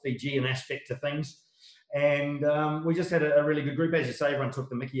brought the Fijian aspect to things. And we just had a really good group. As you say, everyone took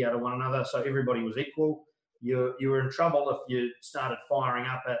the mickey out of one another, so everybody was equal. You were in trouble if you started firing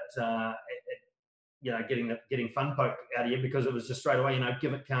up at getting fun poked out of you, because it was just straight away,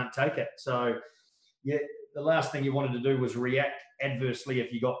 give it, can't take it. So, yeah, the last thing you wanted to do was react adversely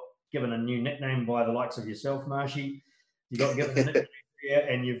if you got given a new nickname by the likes of yourself, Marshy. You got given a nickname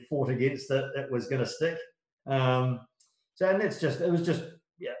and you fought against it, it was going to stick. And it was just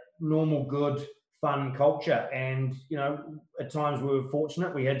normal, good, fun culture. And, at times we were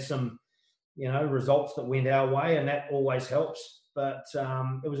fortunate. We had some, results that went our way, and that always helps. But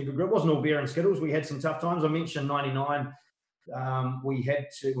it was a good group. It wasn't all beer and skittles. We had some tough times. I mentioned 99. We had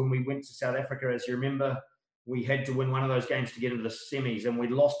to, when we went to South Africa, as you remember, we had to win one of those games to get into the semis, and we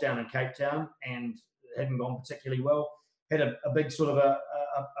lost down in Cape Town and it hadn't gone particularly well. Had a big sort of a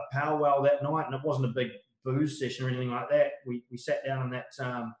powwow that night, and it wasn't a big booze session or anything like that. We sat down in that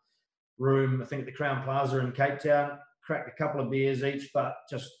room, I think at the Crown Plaza in Cape Town, cracked a couple of beers each, but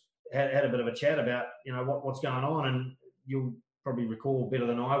just had a bit of a chat about, what's going on. And you'll probably recall better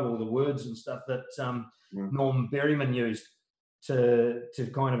than I will the words and stuff that Norm Berryman used to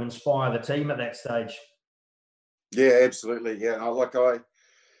kind of inspire the team at that stage. Yeah, absolutely. Yeah,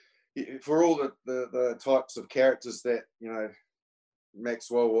 for all the types of characters that, you know,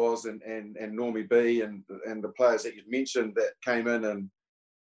 Maxwell was and Normie B and the players that you've mentioned that came in and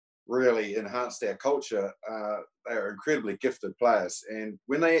really enhanced our culture, they are incredibly gifted players. And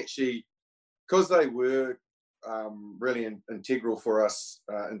when they actually, because they were really integral for us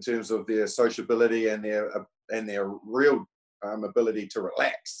in terms of their sociability and their real ability to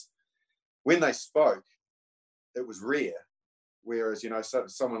relax, when they spoke, it was rare. Whereas, you know,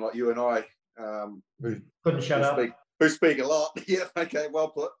 someone like you and I, who couldn't shut up, who speak a lot, yeah, okay, well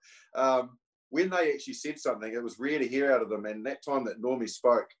put. When they actually said something, it was rare to hear out of them. And that time that Normie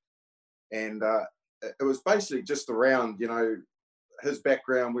spoke, and it was basically just around, you know, his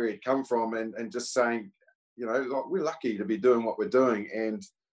background, where he'd come from, and just saying, you know, like, we're lucky to be doing what we're doing, and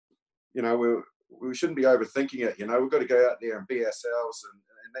you know, we shouldn't be overthinking it. You know, we've got to go out there and be ourselves and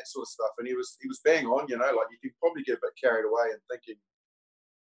that sort of stuff. And he was bang on. You know, like, you can probably get a bit carried away and thinking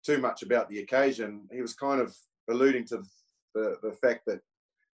too much about the occasion. He was kind of alluding to the fact that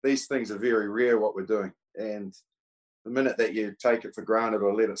these things are very rare, what we're doing, and the minute that you take it for granted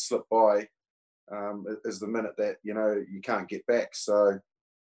or let it slip by is the minute that, you know, you can't get back. So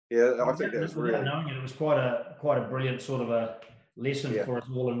yeah, I think that was really, knowing it was quite a brilliant sort of a lesson for us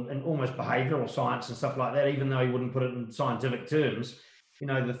all, and almost behavioural science and stuff like that. Even though he wouldn't put it in scientific terms, you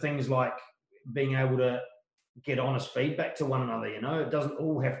know, the things like being able to get honest feedback to one another. You know, it doesn't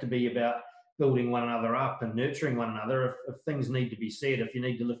all have to be about building one another up and nurturing one another. If things need to be said, if you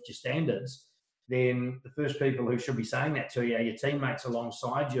need to lift your standards, then the first people who should be saying that to you are your teammates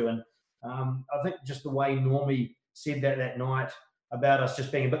alongside you. And I think just the way Normie said that night about us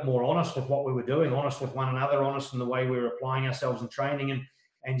just being a bit more honest with what we were doing, honest with one another, honest in the way we were applying ourselves in training,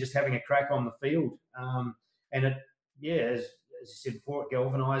 and just having a crack on the field. And it, yeah, as you said before, it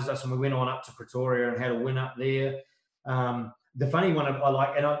galvanised us, and we went on up to Pretoria and had a win up there. The funny one I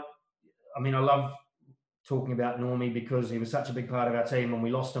like, and I mean, I love talking about Normie because he was such a big part of our team, and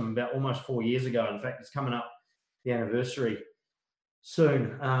we lost him about almost 4 years ago. In fact, it's coming up the anniversary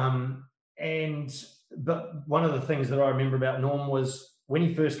soon. But one of the things that I remember about Norm was when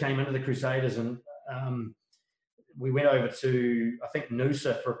he first came into the Crusaders, and we went over to, I think,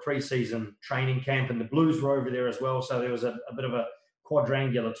 Noosa for a pre-season training camp, and the Blues were over there as well. So there was a bit of a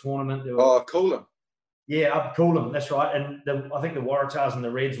quadrangular tournament. Coolum. Yeah, up Coolum, that's right. And I think the Waratahs and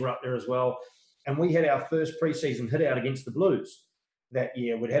the Reds were up there as well. And we had our first pre-season hit out against the Blues that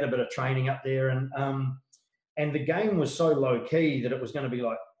year. We'd had a bit of training up there, and the game was so low key that it was going to be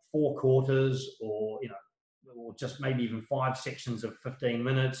like 4 quarters, or, you know, or just maybe even 5 sections of 15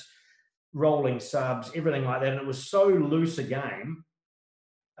 minutes, rolling subs, everything like that. And it was so loose a game,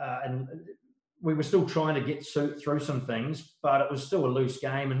 and we were still trying to get through some things, but it was still a loose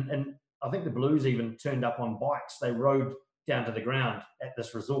game. And I think the Blues even turned up on bikes. They rode down to the ground at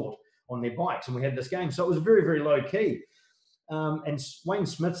this resort on their bikes, and we had this game. So it was very, very low key. And Wayne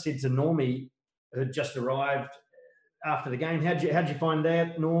Smith said to Normie, who had just arrived after the game, how'd you find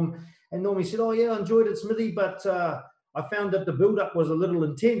that, Norm? And Normie said, oh yeah, I enjoyed it, Smithy, but I found that the build-up was a little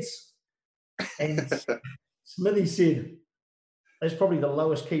intense. And Smithy said, that's probably the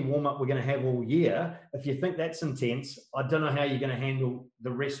lowest key warm-up we're going to have all year. If you think that's intense, I don't know how you're going to handle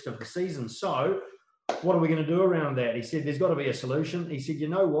the rest of the season. So what are we going to do around that? He said, there's got to be a solution. He said, you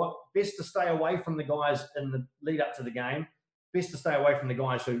know what? Best to stay away from the guys in the lead up to the game. Best to stay away from the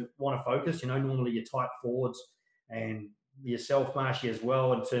guys who want to focus. You know, normally your tight forwards, and yourself, Marshy, as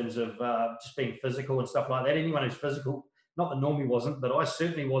well, in terms of just being physical and stuff like that. Anyone who's physical, not that Normie wasn't, but I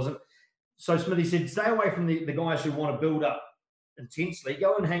certainly wasn't. So Smithy said, stay away from the guys who want to build up intensely.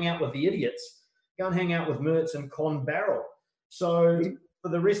 Go and hang out with the idiots. Go and hang out with Mertz and Con Barrel. So for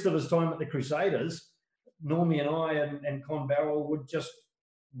the rest of his time at the Crusaders, Normie and I and Con Barrel would just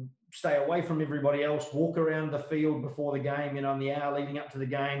stay away from everybody else, walk around the field before the game, you know, in the hour leading up to the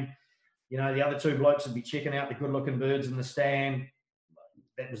game. You know, the other 2 blokes would be checking out the good-looking birds in the stand.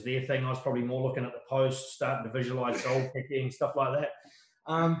 That was their thing. I was probably more looking at the post, starting to visualise goal kicking, stuff like that.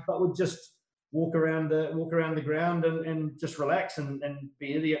 But we'd just walk around the ground and just relax and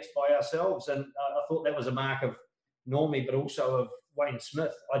be idiots by ourselves. And I thought that was a mark of Normie, but also of Wayne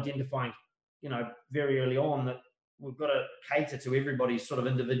Smith, identifying, you know, very early on that we've got to cater to everybody's sort of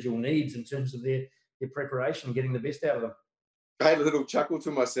individual needs in terms of their preparation and getting the best out of them. I had a little chuckle to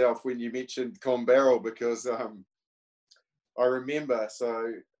myself when you mentioned Con Barrel, because I remember,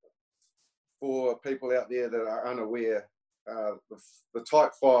 so for people out there that are unaware, the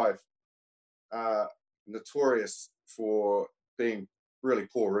Type 5 are notorious for being really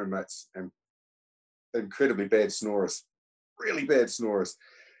poor roommates and incredibly bad snorers, really bad snorers.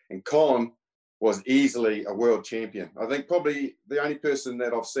 And Con was easily a world champion. I think probably the only person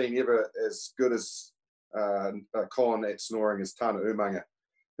that I've seen ever as good as Con at snoring is Tana Umaga,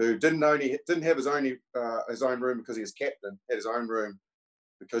 who didn't have his own room because he was captain, had his own room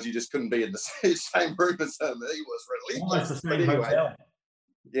because you just couldn't be in the same room as him. He was relentless. Almost the same hotel.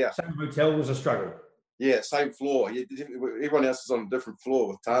 Yeah. Same hotel was a struggle. Yeah, same floor. Everyone else was on a different floor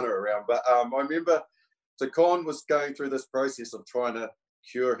with Tana around. But I remember, so Con was going through this process of trying to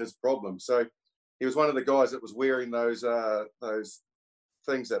cure his problem. So he was one of the guys that was wearing those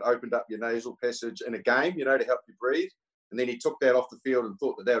things that opened up your nasal passage in a game, to help you breathe. And then he took that off the field and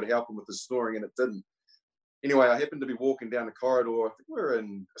thought that would help him with his snoring, and it didn't. Anyway, I happened to be walking down the corridor. I think we were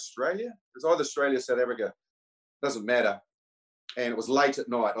in Australia. It was either Australia or South Africa. Doesn't matter. And it was late at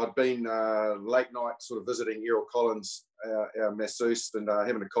night. I'd been late night sort of visiting Errol Collins, our masseuse, and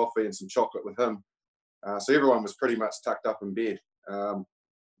having a coffee and some chocolate with him. So everyone was pretty much tucked up in bed.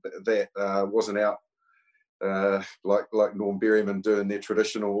 That wasn't out like Norm Berryman doing their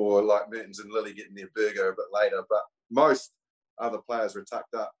traditional, or like Mertens and Lily getting their burger a bit later. But most other players were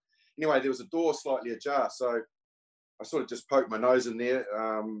tucked up. Anyway, there was a door slightly ajar. So I sort of just poked my nose in there,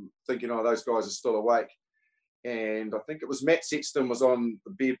 thinking, oh, those guys are still awake. And I think it was Matt Sexton was on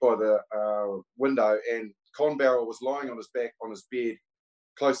the bed by the window, and Con Barrel was lying on his back on his bed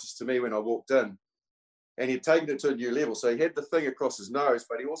closest to me when I walked in. And he'd taken it to a new level. So he had the thing across his nose,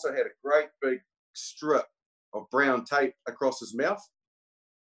 but he also had a great big strip of brown tape across his mouth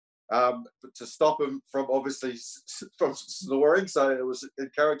to stop him from from snoring. So it was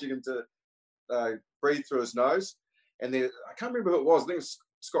encouraging him to breathe through his nose. And then I can't remember who it was. I think it was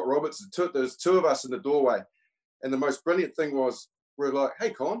Scott Roberts. There's two of us in the doorway. And the most brilliant thing was, we're like, hey,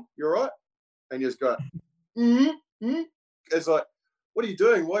 Con, you all right? And he just go, It's like, what are you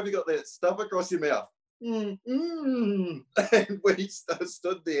doing? Why have you got that stuff across your mouth? And we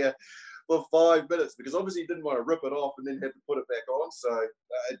stood there for 5 minutes because obviously he didn't want to rip it off and then had to put it back on. So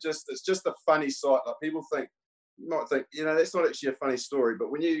it's just a funny sight. Like, people might think, that's not actually a funny story. But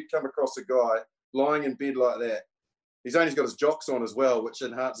when you come across a guy lying in bed like that, he's only got his jocks on as well, which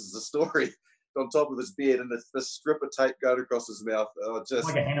enhances the story. On top of his bed, and the strip of tape going across his mouth, like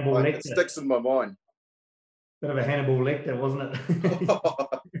a Hannibal Lecter. It sticks in my mind. Bit of a Hannibal Lecter, wasn't it?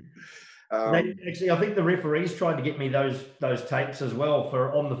 Actually, I think the referees tried to get me those tapes as well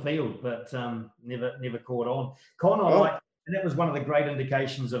for on the field, but never caught on. Con, I liked, and that was one of the great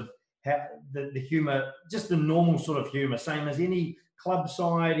indications of how the humour, just the normal sort of humour, same as any club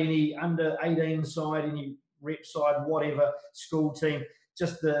side, any under 18 side, any rep side, whatever, school team.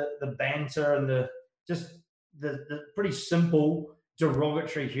 Just the banter and the pretty simple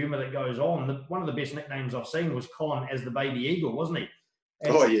derogatory humour that goes on. One of the best nicknames I've seen was Con as the baby eagle, wasn't he?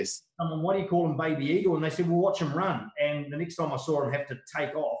 And yes. Someone, why do you call him baby eagle? And they said, well, watch him run. And the next time I saw him have to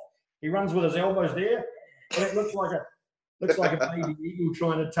take off, he runs with his elbows there, and it looks like a baby eagle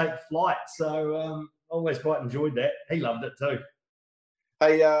trying to take flight. So always quite enjoyed that. He loved it too.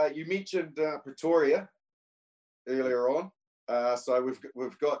 Hey, you mentioned Pretoria earlier on. So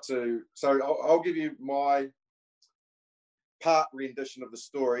we've got to. So I'll give you my part rendition of the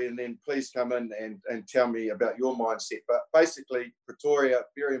story, and then please come in and tell me about your mindset. But basically, Pretoria,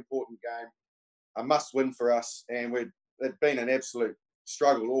 very important game, a must-win for us, and it'd been an absolute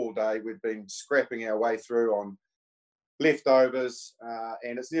struggle all day. We'd been scrapping our way through on leftovers,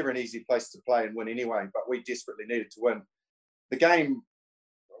 and it's never an easy place to play and win anyway. But we desperately needed to win. The game,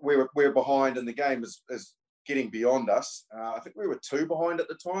 we're behind, and the game is getting beyond us. I think we were 2 behind at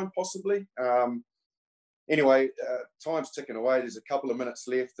the time, possibly. Anyway, time's ticking away. There's a couple of minutes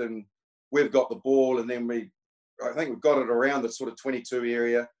left, and we've got the ball, and then I think we've got it around the sort of 22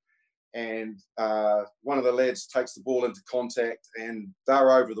 area, and one of the lads takes the ball into contact, and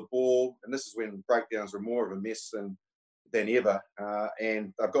they're over the ball, and this is when breakdowns are more of a mess than ever,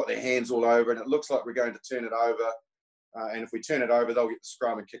 and they've got their hands all over, and it looks like we're going to turn it over, and if we turn it over, they'll get the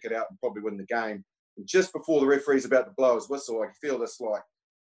scrum and kick it out and probably win the game. And just before the referee's about to blow his whistle, I can feel this like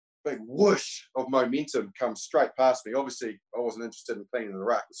big whoosh of momentum come straight past me. Obviously, I wasn't interested in cleaning the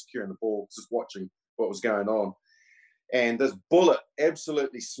ruck, securing the ball, just watching what was going on. And this bullet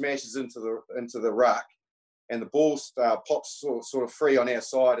absolutely smashes into the ruck, and the ball pops sort of free on our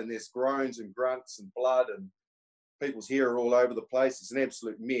side, and there's groans and grunts and blood, and people's hair are all over the place. It's an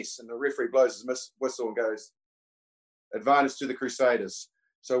absolute mess. And the referee blows his whistle and goes, advantage to the Crusaders.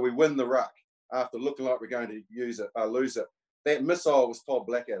 So we win the ruck after looking like we're going to lose it. That missile was Todd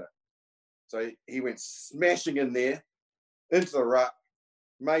Blackadder. So he went smashing in there into the ruck,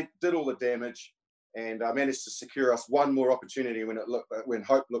 did all the damage, and managed to secure us one more opportunity when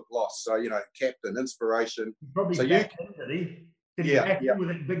hope looked lost. So, captain, inspiration. Probably so did he? Did he vacuum with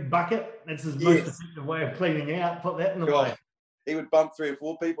that big bucket? That's his most effective way of cleaning out. Put that in the way. He would bump 3 or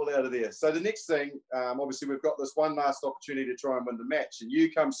 4 people out of there. So the next thing, obviously, we've got this one last opportunity to try and win the match, and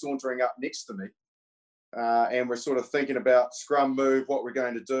you come sauntering up next to me, and we're sort of thinking about scrum move, what we're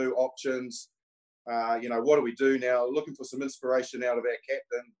going to do, options. What do we do now? Looking for some inspiration out of our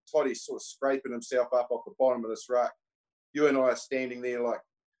captain. Toddy's sort of scraping himself up off the bottom of this ruck. You and I are standing there like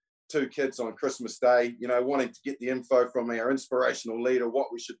 2 kids on Christmas Day, wanting to get the info from our inspirational leader,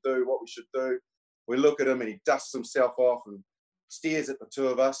 what we should do. We look at him and he dusts himself off and stares at the 2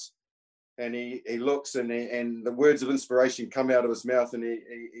 of us. And he looks and the words of inspiration come out of his mouth, and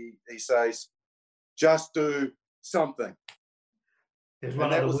he says, "Just do something." There's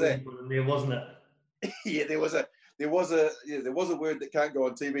one other word there, wasn't it? Yeah, there was a word that can't go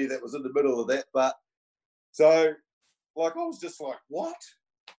on TV that was in the middle of that. But so, I was just like, what?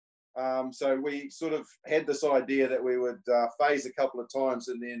 So we sort of had this idea that we would phase a couple of times,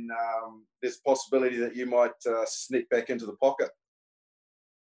 and then there's a possibility that you might sneak back into the pocket.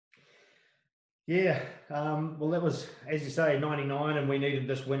 Yeah, well, that was, as you say, 99, and we needed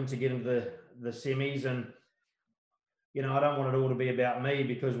this win to get into the semis. And I don't want it all to be about me,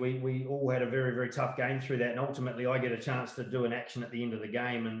 because we all had a very, very tough game through that. And ultimately, I get a chance to do an action at the end of the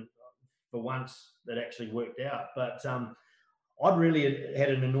game. And for once, that actually worked out. But I'd really had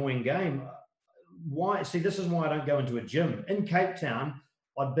an annoying game. Why? See, this is why I don't go into a gym. In Cape Town,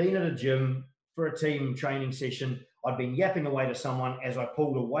 I'd been at a gym for a team training session. I'd been yapping away to someone as I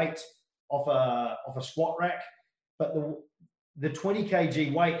pulled a weight off a squat rack. But the 20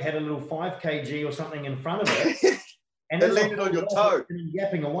 kg weight had a little 5 kg or something in front of it. And it landed on your toe. And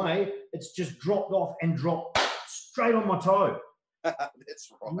yapping away, it's just dropped off and dropped straight on my toe.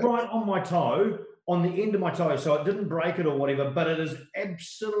 That's right. Right on my toe, on the end of my toe. So it didn't break it or whatever, but it has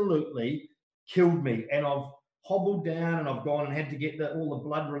absolutely killed me. And I've hobbled down and I've gone and had to get all the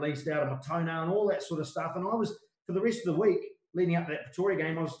blood released out of my toenail and all that sort of stuff. And I was, for the rest of the week, leading up to that Pretoria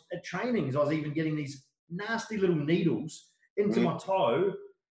game, I was at trainings. I was even getting these nasty little needles into my toe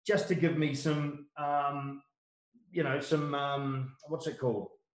just to give me some, what's it called?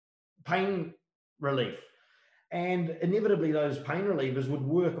 Pain relief. And inevitably those pain relievers would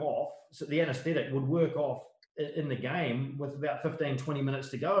work off. So the anesthetic would work off in the game with about 15, 20 minutes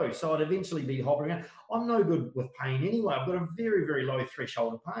to go. So I'd eventually be hobbling around. I'm no good with pain anyway. I've got a very, very low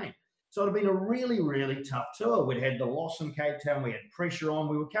threshold of pain. So it had been a really, really tough tour. We'd had the loss in Cape Town. We had pressure on.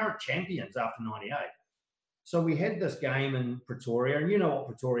 We were current champions after 98. So we had this game in Pretoria. And you know what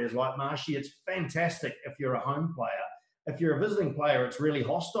Pretoria is like, Marshy. It's fantastic if you're a home player. If you're a visiting player, it's really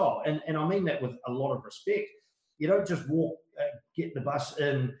hostile. And I mean that with a lot of respect. You don't just get the bus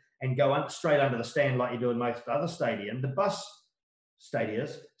in and go straight under the stand like you do in most other stadiums.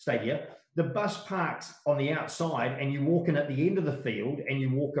 The bus parks on the outside, and you walk in at the end of the field, and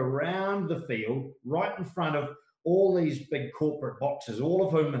you walk around the field right in front of all these big corporate boxes, all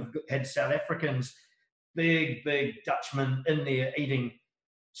of whom have had South Africans, big Dutchmen in there eating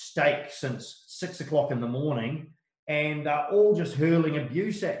steak since 6 o'clock in the morning. And all just hurling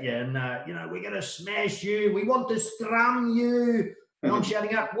abuse at you. And, we're going to smash you. We want to scrum you. And I'm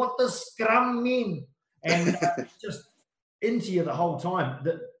shouting out, what does scrum mean? And just into you the whole time.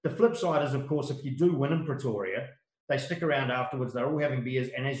 The flip side is, of course, if you do win in Pretoria, they stick around afterwards. They're all having beers.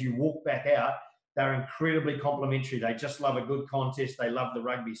 And as you walk back out, they're incredibly complimentary. They just love a good contest. They love the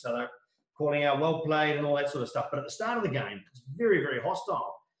rugby. So they're calling out well played and all that sort of stuff. But at the start of the game, it's very, very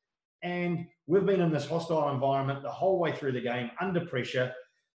hostile. And we've been in this hostile environment the whole way through the game, under pressure.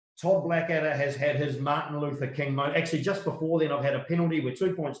 Todd Blackadder has had his Martin Luther King moment. Actually, just before then, I've had a penalty. We're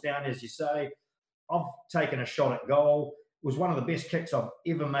 2 points down, as you say. I've taken a shot at goal. It was one of the best kicks I've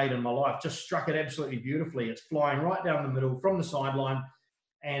ever made in my life. Just struck it absolutely beautifully. It's flying right down the middle from the sideline,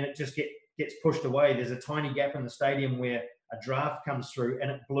 and it just gets pushed away. There's a tiny gap in the stadium where a draft comes through,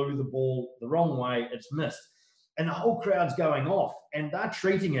 and it blew the ball the wrong way. It's missed. And the whole crowd's going off, and they're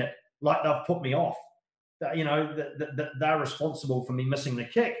treating it like they've put me off. They're responsible for me missing the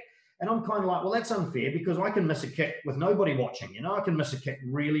kick. And I'm kind of like, well, that's unfair, because I can miss a kick with nobody watching. I can miss a kick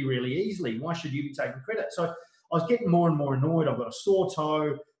really, really easily. Why should you be taking credit? So I was getting more and more annoyed. I've got a sore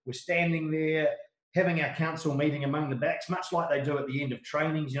toe. We're standing there having our council meeting among the backs, much like they do at the end of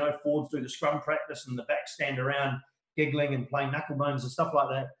trainings. Forwards do the scrum practice and the backs stand around giggling and playing knuckle bones and stuff like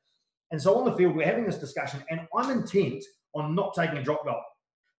that. And so on the field, we're having this discussion, and I'm intent on not taking a drop goal.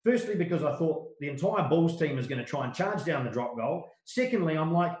 Firstly, because I thought the entire Bulls team is going to try and charge down the drop goal. Secondly,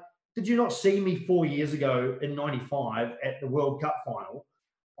 I'm like, did you not see me 4 years ago in 95 at the World Cup final?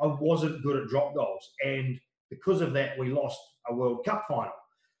 I wasn't good at drop goals. And because of that, we lost a World Cup final.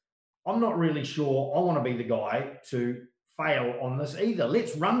 I'm not really sure I want to be the guy to fail on this either.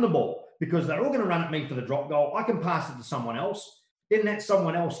 Let's run the ball, because they're all going to run at me for the drop goal. I can pass it to someone else. Then that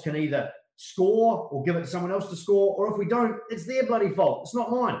someone else can either score or give it to someone else to score. Or if we don't, it's their bloody fault. It's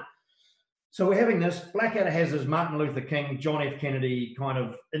not mine. So we're having this. Blackadder has his Martin Luther King, John F. Kennedy kind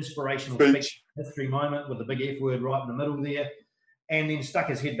of inspirational speech, history moment with the big F word right in the middle there, and then stuck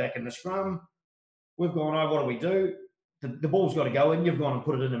his head back in the scrum. We've gone, oh, what do we do? The ball's got to go in. You've gone and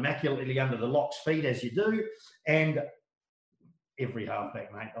put it in immaculately under the lock's feet, as you do. And every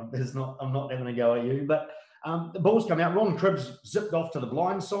halfback, mate, I'm not having a go at you, but the ball's come out. Ron Cribbs zipped off to the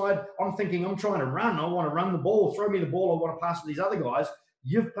blind side. I'm thinking, I'm trying to run. I want to run the ball. Throw me the ball. I want to pass to these other guys.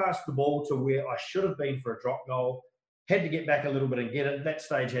 You've passed the ball to where I should have been for a drop goal. Had to get back a little bit and get it. At that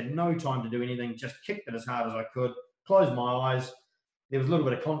stage, had no time to do anything. Just kicked it as hard as I could. Closed my eyes. There was a little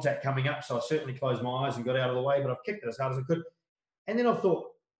bit of contact coming up, so I certainly closed my eyes and got out of the way, but I've kicked it as hard as I could. And then I thought,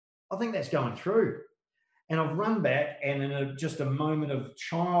 I think that's going through. And I've run back, and in just a moment of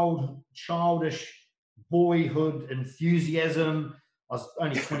childish boyhood enthusiasm, I was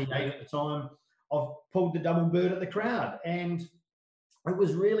only 28 at the time, I've pulled the double bird at the crowd. And it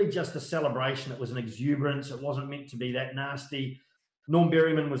was really just a celebration. It was an exuberance. It wasn't meant to be that nasty. Norm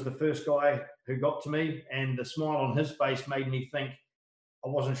Berryman was the first guy who got to me, and the smile on his face made me think, I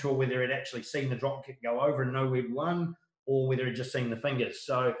wasn't sure whether he'd actually seen the drop kick go over and know we'd won, or whether he'd just seen the fingers.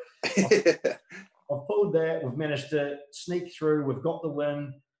 So I've pulled that. We've managed to sneak through. We've got the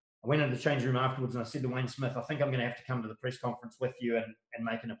win. I went into the change room afterwards and I said to Wayne Smith, I think I'm going to have to come to the press conference with you and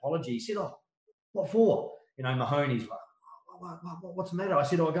make an apology. He said, oh, what for? You know, Mahoney's like, what's the matter? I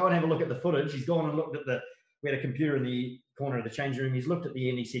said, I'll go and have a look at the footage. He's gone and looked at we had a computer in the corner of the change room. He's looked at the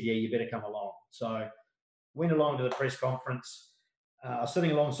end. He said, yeah, you better come along. So went along to the press conference. I was sitting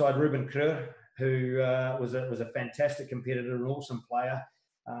alongside Ruben Kreur, who was a fantastic competitor, an awesome player,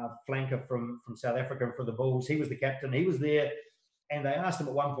 flanker from South Africa for the Bulls. He was the captain. He was there, and they asked him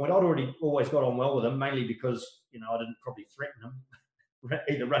at one point. I'd already always got on well with him, mainly because I didn't probably threaten him,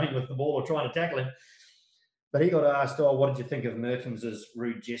 either running with the ball or trying to tackle him. But he got asked, what did you think of Mertens'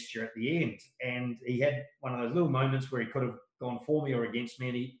 rude gesture at the end? And he had one of those little moments where he could have gone for me or against me,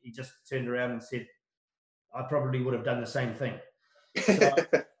 and he just turned around and said, I probably would have done the same thing. So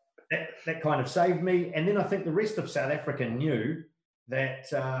that kind of saved me. And then I think the rest of South Africa knew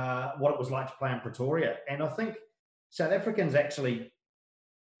that what it was like to play in Pretoria. And I think South Africans actually,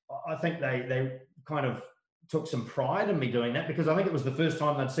 I think they kind of took some pride in me doing that, because I think it was the first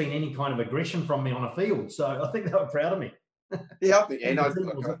time they'd seen any kind of aggression from me on a field. So I think they were proud of me. Yeah, and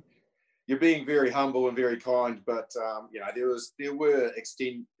you're being very humble and very kind, but there were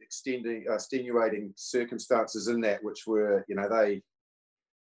extenuating circumstances in that, which were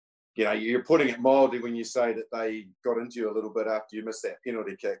you're putting it mildly when you say that they got into you a little bit after you missed that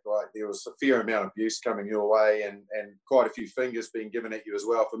penalty kick. Right, there was a fair amount of abuse coming your way, and quite a few fingers being given at you as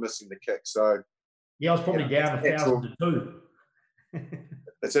well for missing the kick. So yeah, I was probably down 1,000 to 2.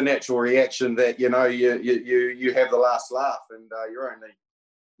 It's a natural reaction that you have the last laugh, and you're only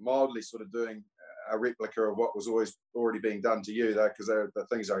mildly sort of doing a replica of what was already being done to you, though, because the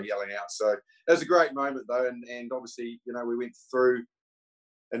things are yelling out. So it was a great moment, though, and obviously we went through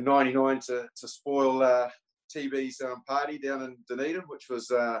in '99 to spoil TB's party down in Dunedin, which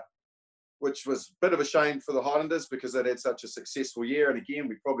was a bit of a shame for the Highlanders, because they'd had such a successful year. And again,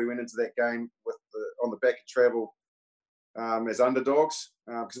 we probably went into that game on the back of travel as underdogs,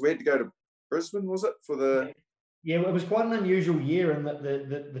 because we had to go to Brisbane, was it, for the... Yeah, it was quite an unusual year in that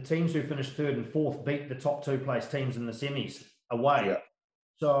the teams who finished third and fourth beat the top two place teams in the semis away. Yeah.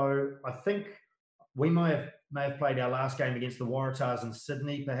 So I think we may have played our last game against the Waratahs in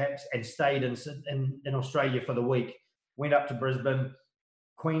Sydney, perhaps, and stayed in Australia for the week. Went up to Brisbane.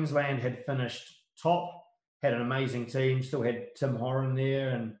 Queensland had finished top, had an amazing team, still had Tim Horan there,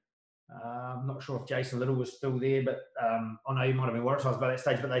 and I'm not sure if Jason Little was still there, but I know he might have been Waratahs by that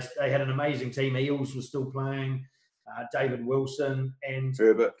stage, but they had an amazing team. Eels was still playing, David Wilson, and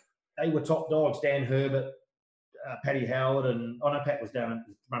Herbert. They were top dogs, Dan Herbert, Paddy Howard, and Pat was down in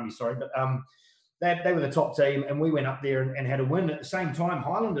Brumby, sorry, but they were the top team, and we went up there and had a win. At the same time,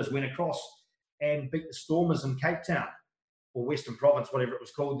 Highlanders went across and beat the Stormers in Cape Town, or Western Province, whatever it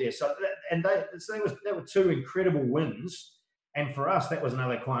was called there. So they were two incredible wins. And for us, that was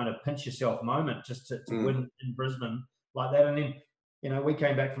another kind of pinch yourself moment, just to win in Brisbane like that. And then, we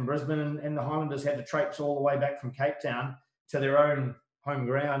came back from Brisbane, and the Highlanders had to traipse all the way back from Cape Town to their own home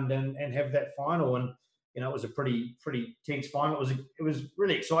ground and have that final. And, it was a pretty tense final. It was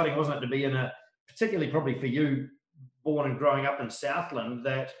really exciting, wasn't it, to be in particularly probably for you, born and growing up in Southland,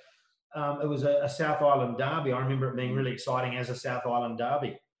 that it was a South Island derby. I remember it being really exciting as a South Island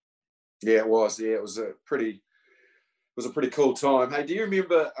derby. Yeah, it was. Yeah, it was a pretty was a pretty cool time. Hey, do you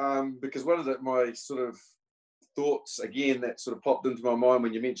remember, because one of my sort of thoughts, again, that sort of popped into my mind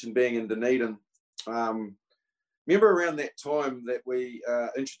when you mentioned being in Dunedin, remember around that time that we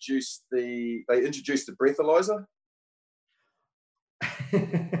introduced the breathalyzer?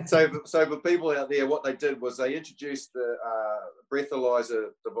 So for people out there, what they did was they introduced the breathalyzer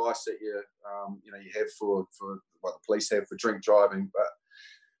device that you have for what the police have for drink driving, but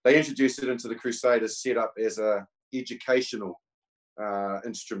they introduced it into the Crusaders setup as a educational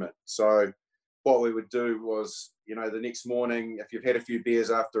instrument. So what we would do was, the next morning, if you've had a few beers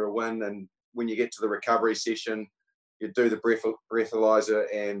after a win, and when you get to the recovery session, you'd do the breathalyzer,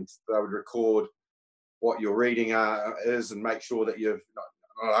 and they would record what your reading is and make sure that you've not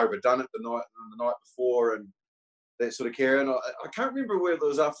overdone it the night before and that sort of care. And I can't remember whether it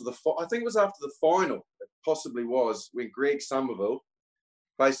was after I think it was after the final. It possibly was, when Greg Somerville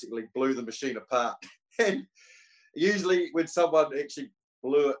basically blew the machine apart. And usually when someone actually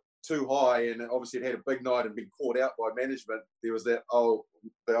blew it too high, and obviously it had a big night and been caught out by management, there was the old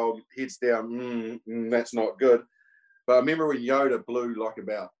heads down, that's not good. But I remember when Yoda blew like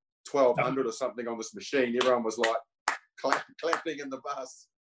about 1,200 or something on this machine, everyone was like clapping in the bus.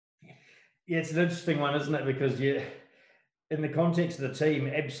 Yeah, it's an interesting one, isn't it? Because in the context of the team,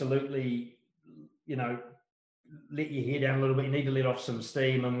 absolutely, let your hair down a little bit. You need to let off some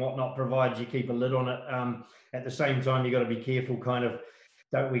steam and whatnot, provided you keep a lid on it. At the same time, you've got to be careful, kind of,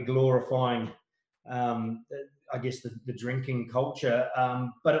 don't we glorifying, I guess, the drinking culture.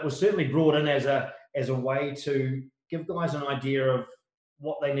 But it was certainly brought in as a way to give guys an idea of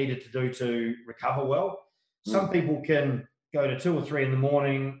what they needed to do to recover well. Some people can go to 2 or 3 in the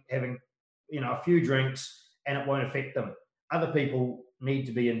morning having, a few drinks, and it won't affect them. Other people need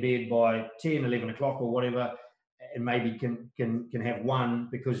to be in bed by 10, 11 o'clock or whatever, and maybe can have one,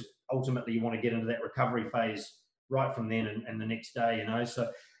 because ultimately you want to get into that recovery phase right from then and the next day, So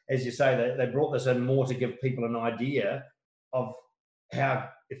as you say, they brought this in more to give people an idea of how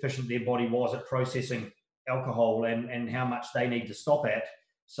efficient their body was at processing alcohol and how much they need to stop at,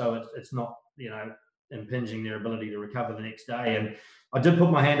 so it's not, impinging their ability to recover the next day. And I did put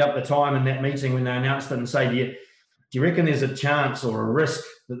my hand up at the time in that meeting when they announced it and say, do you reckon there's a chance or a risk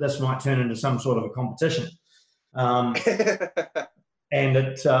that this might turn into some sort of a competition? And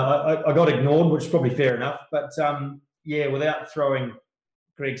I got ignored, which is probably fair enough. But without throwing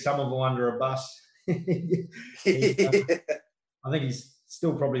Greg Somerville under a bus, I think he's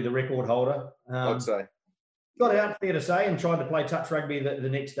still probably the record holder. I'd say. Got out, fair to say, and tried to play touch rugby the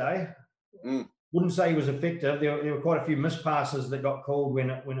next day. Wouldn't say he was effective. There were quite a few missed passes that got called when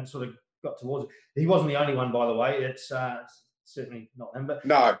it sort of got towards it. He wasn't the only one, by the way. It's certainly not him. But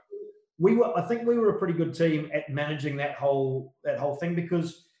no, I think we were a pretty good team at managing that whole thing,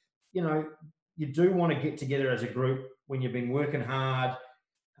 because you do want to get together as a group when you've been working hard.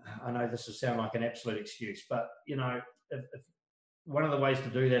 I know this will sound like an absolute excuse, but if one of the ways to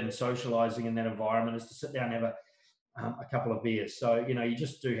do that and socializing in that environment is to sit down and have a couple of beers. So you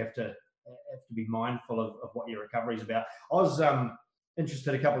just do have to be mindful of what your recovery is about. I was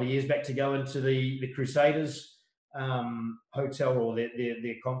interested a couple of years back to go into the Crusaders hotel, or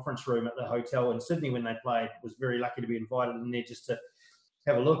their conference room at the hotel in Sydney when they played. Was very lucky to be invited in there just to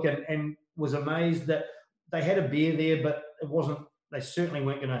have a look, and was amazed that they had a beer there, but it wasn't. They certainly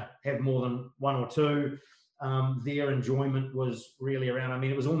weren't going to have more than 1 or 2. Their enjoyment was really around. I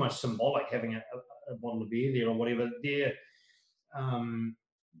mean, it was almost symbolic having a bottle of beer there or whatever.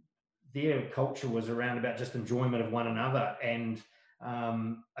 Their culture was around about just enjoyment of one another, and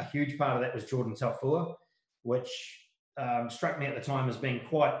a huge part of that was Jordan Taufua, which struck me at the time as being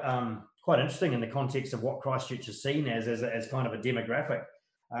quite interesting in the context of what Christchurch is seen as kind of a demographic,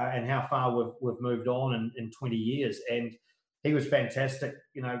 and how far we've moved on in 20 years. And he was fantastic,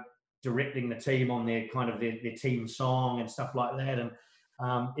 directing the team on their kind of their team song and stuff like that, and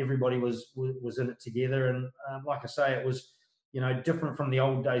everybody was in it together. And like I say, it was different from the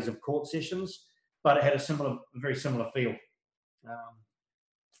old days of court sessions, but it had a very similar feel.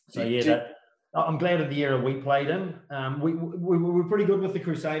 I'm glad of the era we played in. We were pretty good with the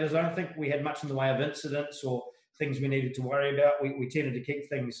Crusaders. I don't think we had much in the way of incidents or things we needed to worry about. We tended to keep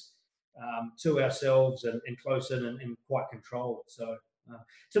things to ourselves and close in and quite controlled. So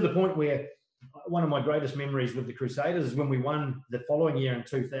to the point where one of my greatest memories with the Crusaders is when we won the following year in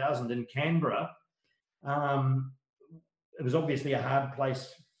 2000 in Canberra. It was obviously a hard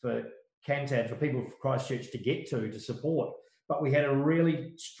place for Cantab, for people from Christchurch to get to support. But we had a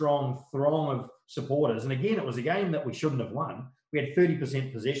really strong throng of supporters. And again, it was a game that we shouldn't have won. We had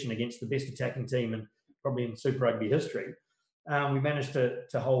 30% possession against the best attacking team probably in Super Rugby history. We managed to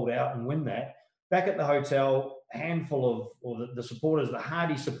hold out and win that. back at the hotel, handful of, or the supporters, the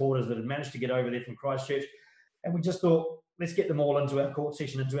hardy supporters that had managed to get over there from Christchurch. And we just thought, let's get them all into our court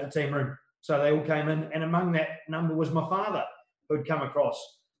session, into our team room. So they all came in, and among that number was my father, who'd come across,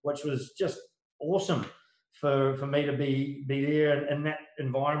 which was just awesome for me to be there in that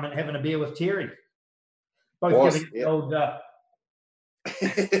environment, having a beer with Terry. Both giving the old...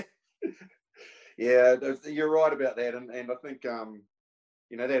 Yeah, you're right about that. And I think,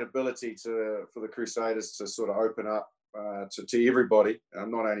 that ability for the Crusaders to sort of open up to everybody,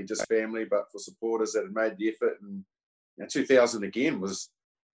 not only just family, but for supporters that had made the effort. And 2000 again was,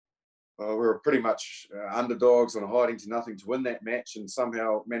 we were pretty much underdogs on a hiding to nothing to win that match, and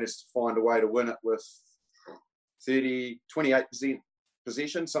somehow managed to find a way to win it with 28%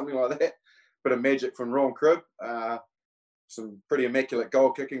 possession, something like that. Bit of magic from Ron Cribb, some pretty immaculate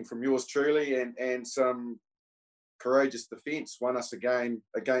goal kicking from yours truly, and some courageous defence won us a game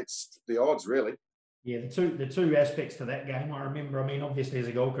against the odds, really. Yeah, the two aspects to that game I remember. I mean, obviously as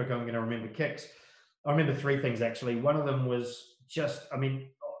a goal kicker, I'm going to remember kicks. I remember three things actually. One of them was just,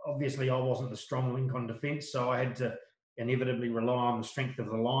 obviously I wasn't the strong link on defence, so I had to inevitably rely on the strength of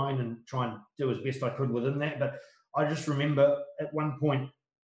the line and try and do as best I could within that. But I just remember at one point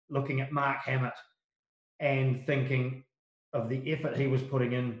looking at Mark Hammett and thinking of the effort he was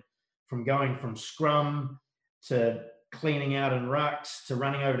putting in, from going from scrum to cleaning out in rucks to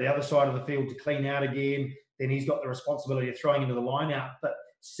running over the other side of the field to clean out again. Then he's got the responsibility of throwing into the line out. But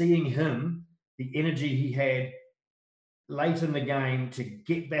seeing him, the energy he had late in the game to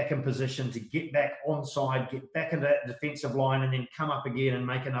get back in position, to get back onside, get back into that defensive line, and then come up again and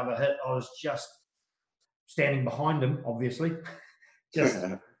make another hit, I was just standing behind him, obviously, just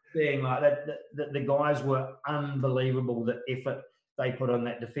being like that. The guys were unbelievable, the effort they put on,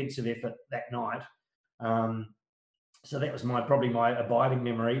 that defensive effort that night. So that was probably my abiding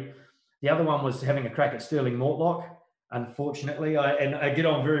memory. The other one was having a crack at Sterling Mortlock. Unfortunately, I get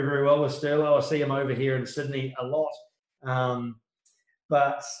on very, very well with Sterling. I see him over here in Sydney a lot.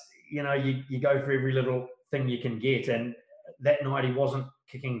 But, you go for every little thing you can get. And that night he wasn't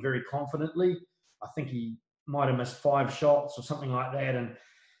kicking very confidently. I think he might have missed 5 shots or something like that. And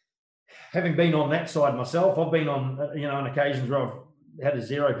having been on that side myself, I've been on, on occasions where I've had a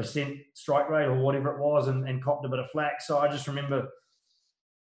 0% strike rate or whatever it was and copped a bit of flack. So I just remember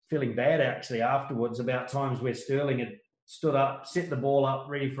feeling bad actually afterwards about times where Sterling had stood up, set the ball up,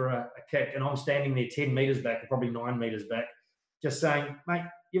 ready for a kick, and I'm standing there 10 metres back, or probably 9 metres back, just saying, mate,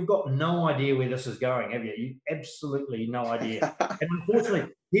 you've got no idea where this is going, have you? You absolutely no idea. And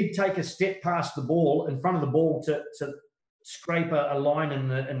unfortunately, he'd take a step past the ball, in front of the ball, to scrape a line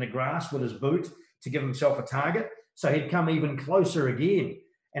in the grass with his boot to give himself a target. So he'd come even closer again.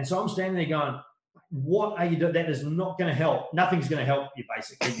 And so I'm standing there going, what are you doing? That is not going to help. Nothing's going to help you,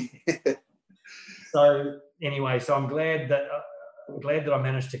 basically. So anyway, so I'm glad that I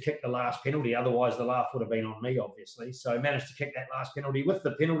managed to kick the last penalty. Otherwise, the laugh would have been on me, obviously. So I managed to kick that last penalty. With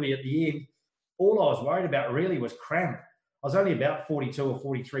the penalty at the end, all I was worried about really was cramp. I was only about 42 or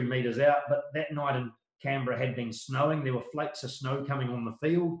 43 metres out, but that night in Canberra had been snowing. There were flakes of snow coming on the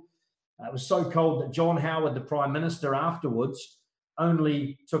field. It was so cold that John Howard, the Prime Minister, afterwards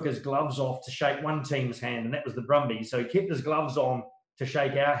only took his gloves off to shake one team's hand, and that was the Brumbies. So he kept his gloves on to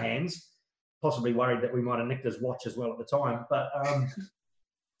shake our hands, possibly worried that we might have nicked his watch as well at the time. But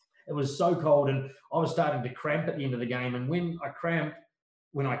it was so cold, and I was starting to cramp at the end of the game. And when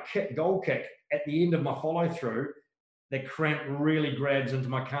I goal kick, at the end of my follow-through, the cramp really grabs into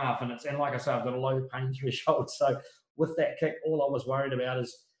my calf. And like I say, I've got a low pain threshold. So with that kick, all I was worried about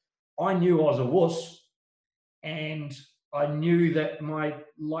is I knew I was a wuss, and I knew that my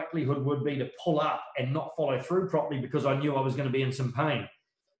likelihood would be to pull up and not follow through properly because I knew I was going to be in some pain.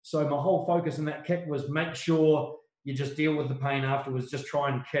 So my whole focus in that kick was make sure you just deal with the pain afterwards, just try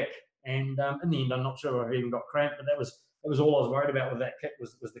and kick. And in the end, I'm not sure I even got cramp, but that was all I was worried about with that kick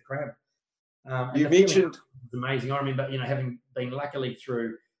was the cramp. You mentioned... It was amazing. I remember, having been luckily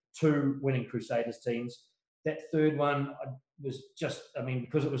through 2 winning Crusaders teams, that third one was just,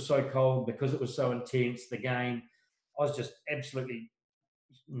 because it was so cold, because it was so intense, the game, I was just absolutely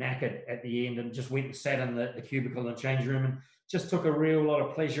knackered at the end, and just went and sat in the cubicle in the change room and just took a real lot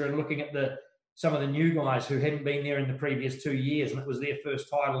of pleasure in looking at some of the new guys who hadn't been there in the previous 2 years, and it was their first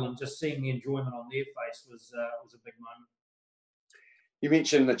title, and just seeing the enjoyment on their face was a big moment. You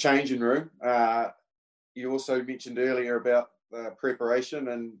mentioned the changing room. You also mentioned earlier about preparation,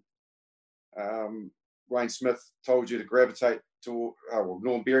 and Wayne Smith told you to gravitate to,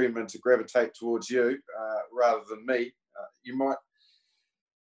 Norm Berryman to gravitate towards you rather than me.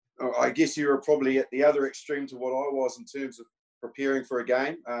 I guess you were probably at the other extreme to what I was in terms of preparing for a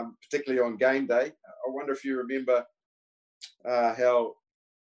game, particularly on game day. I wonder if you remember how,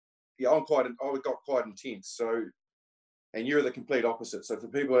 yeah, I got quite intense. So, and you're the complete opposite. So for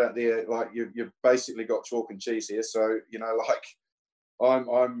people out there, like you've basically got chalk and cheese here. So, you know, like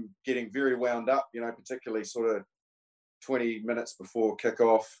I'm getting very wound up, you know, particularly sort of 20 minutes before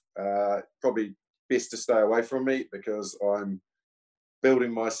kickoff. Probably best to stay away from me because I'm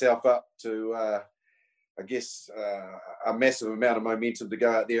building myself up to, I guess, a massive amount of momentum to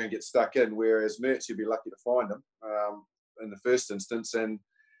go out there and get stuck in. Whereas Mertz, you'd be lucky to find him in the first instance, and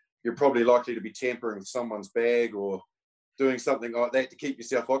you're probably likely to be tampering with someone's bag or doing something like that to keep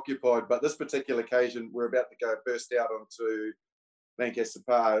yourself occupied. But this particular occasion, we're about to burst out onto Lancaster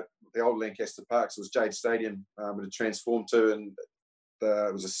Park, the old Lancaster Park. So it was Jade Stadium. It had transformed to, and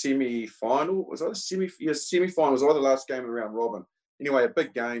it was a semi-final. Was it a semi-final? It was either the last game of the round robin. Anyway, a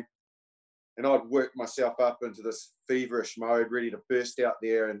big game. And I'd worked myself up into this feverish mode, ready to burst out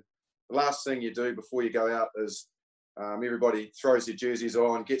there. And the last thing you do before you go out is everybody throws their jerseys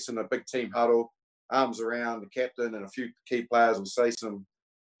on, gets in a big team huddle, arms around the captain, and a few key players will say some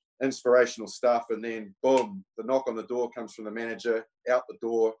inspirational stuff. And then, boom, the knock on the door comes from the manager, out the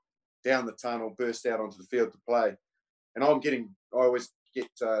door, down the tunnel, burst out onto the field to play. And I always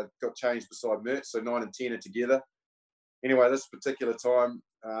got changed beside Mertz, so 9 and 10 are together. Anyway, this particular time,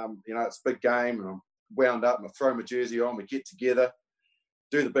 you know, it's a big game, and I'm wound up, and I throw my jersey on, we get together,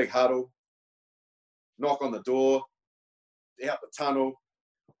 do the big huddle, knock on the door, out the tunnel,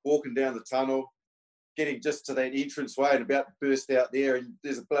 walking down the tunnel, getting just to that entrance way and about to burst out there, and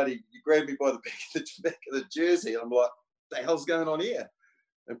there's you grab me by the back of the jersey, and I'm like, what the hell's going on here?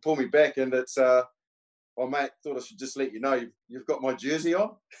 And pull me back, and it's, oh, mate, thought I should just let you know you've got my jersey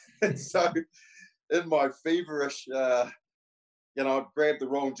on. And so in my feverish, you know, I'd grab the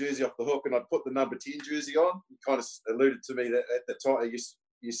wrong jersey off the hook and I'd put the number 10 jersey on. You kind of alluded to me that at the time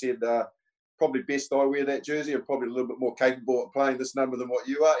you said probably best I wear that jersey. I'm probably a little bit more capable of playing this number than what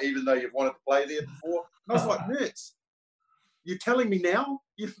you are, even though you've wanted to play there before. And I was like, Mertz, you're telling me now?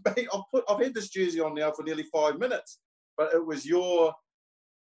 I've had this jersey on now for nearly 5 minutes. But it was your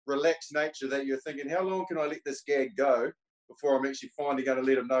relaxed nature that you're thinking, how long can I let this gag go before I'm actually finally going to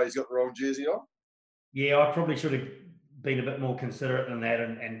let him know he's got the wrong jersey on? Yeah, I probably should have been a bit more considerate than that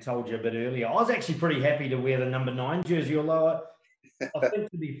and told you a bit earlier. I was actually pretty happy to wear the number 9 jersey, although I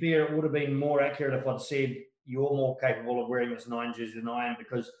think, to be fair, it would have been more accurate if I'd said you're more capable of wearing this 9 jersey than I am,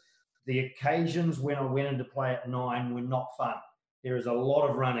 because the occasions when I went into play at 9 were not fun. There is a lot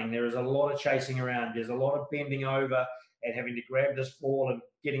of running. There is a lot of chasing around. There's a lot of bending over and having to grab this ball and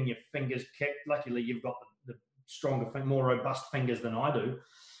getting your fingers kicked. Luckily, you've got the stronger, more robust fingers than I do.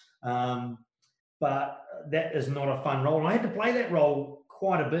 But that is not a fun role. And I had to play that role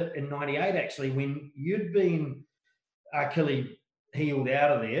quite a bit in '98, actually, when you'd been Achilles healed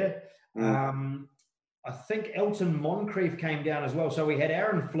out of there. I think Elton Moncrief came down as well. So we had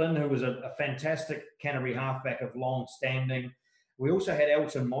Aaron Flynn, who was a fantastic Canterbury halfback of long standing. We also had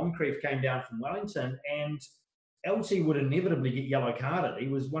Elton Moncrief came down from Wellington, and LT would inevitably get yellow carded. He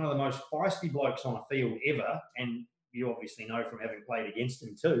was one of the most feisty blokes on a field ever, and you obviously know from having played against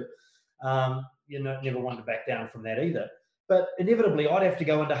him too. You know, never wanted to back down from that either. But inevitably, I'd have to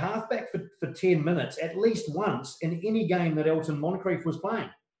go into halfback for 10 minutes at least once in any game that Elton Moncrief was playing,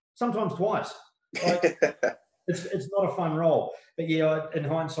 sometimes twice. Like, it's not a fun role. But yeah, in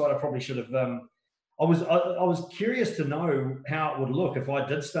hindsight, I probably should have. I was curious to know how it would look if I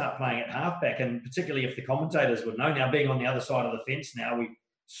did start playing at halfback, and particularly if the commentators would know. Now, being on the other side of the fence now, we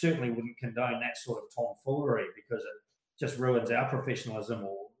certainly wouldn't condone that sort of tomfoolery, because it just ruins our professionalism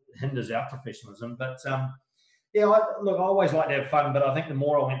or hinders our professionalism. But yeah, I always like to have fun, but I think the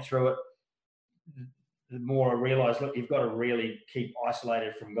more I went through it, the more I realised, look, you've got to really keep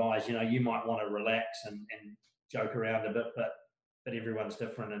isolated from guys. You know, you might want to relax and joke around a bit, but everyone's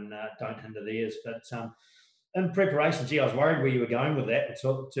different, and don't hinder theirs. But in preparation, gee, I was worried where you were going with that in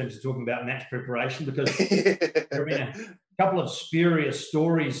terms of talking about match preparation, because there have been a couple of spurious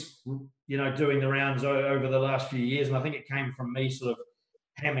stories, you know, doing the rounds over the last few years, and I think it came from me sort of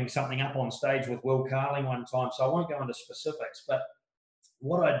hamming something up on stage with Will Carling one time, so I won't go into specifics. But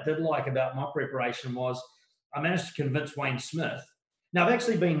what I did like about my preparation was I managed to convince Wayne Smith. Now,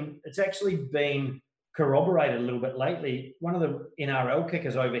 it's actually been corroborated a little bit lately. One of the NRL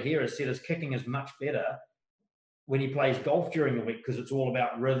kickers over here has said his kicking is much better when he plays golf during the week, because it's all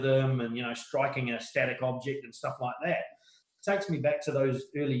about rhythm and, you know, striking a static object and stuff like that. It takes me back to those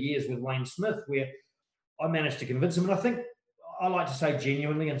early years with Wayne Smith, where I managed to convince him, and I think I like to say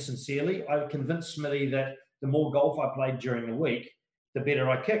genuinely and sincerely, I convinced Smithy that the more golf I played during the week, the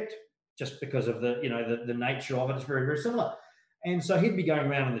better I kicked, just because of the nature of it. It's very, very similar. And so he'd be going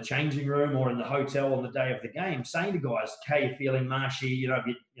around in the changing room or in the hotel on the day of the game, saying to guys, "How you feeling, Marshy? Have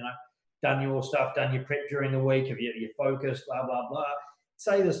you done your stuff, done your prep during the week? Have you focused? Blah blah blah."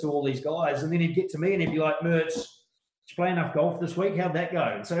 Say this to all these guys, and then he'd get to me and he'd be like, "Mertz, did you play enough golf this week? How'd that go?"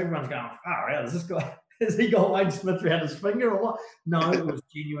 And so everyone's going, "Far out, is this guy? Has he got Wayne Smith around his finger or what?" No, it was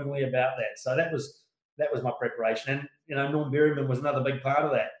genuinely about that. So that was my preparation, and Norm Berryman was another big part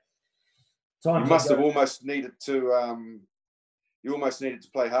of that. You must have almost needed to. You almost needed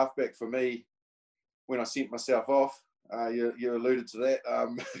to play halfback for me when I sent myself off. You alluded to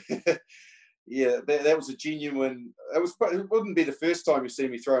that. Yeah, that was a genuine. It wouldn't be the first time you see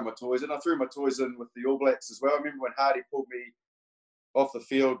me throw my toys in. I threw my toys in with the All Blacks as well. I remember when Hardy pulled me off the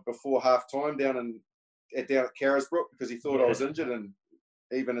field before half time down at Carisbrook because he thought I was injured, and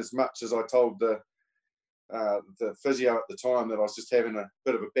even as much as I told the physio at the time that I was just having a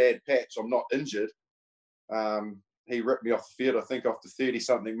bit of a bad patch, I'm not injured. He ripped me off the field, I think, after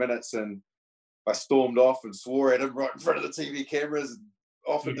 30-something minutes, and I stormed off and swore at him right in front of the TV cameras,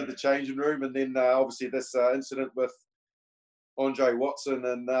 off into the changing room, and then obviously this incident with Andre Watson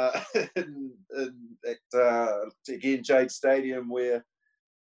and again Jade Stadium, where,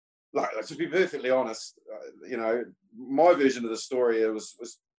 like, to be perfectly honest, my version of the story was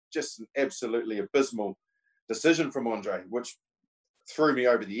just an absolutely abysmal decision from Andre, which threw me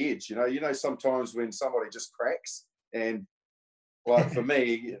over the edge. Sometimes when somebody just cracks, and like for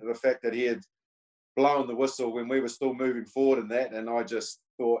me, the fact that he had blown the whistle when we were still moving forward in that, and I just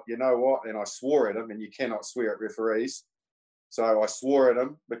thought, you know what, and I swore at him, and you cannot swear at referees. So I swore at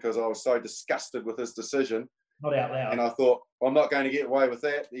him because I was so disgusted with his decision. Not out loud. And I thought, I'm not going to get away with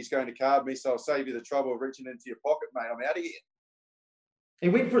that. He's going to card me, so I'll save you the trouble of reaching into your pocket, mate. I'm out of here. He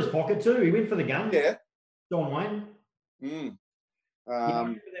went for his pocket too. He went for the gun. Yeah. Don Wayne. Mm.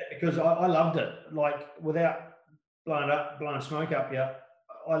 Because I loved it. Like, without blowing smoke up,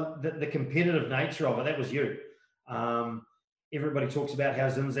 the competitive nature of it, that was you. Everybody talks about how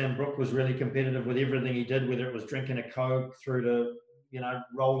Zinzan Brook was really competitive with everything he did, whether it was drinking a Coke through to,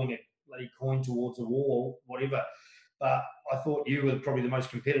 rolling a bloody coin towards a wall, whatever. But I thought you were probably the most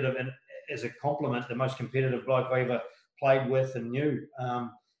competitive, and as a compliment, the most competitive bloke I ever played with and knew.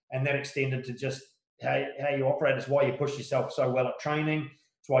 And that extended to just how you operate. It's why you push yourself so well at training.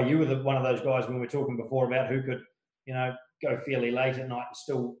 It's why you were one of those guys when we were talking before about who could, go fairly late at night and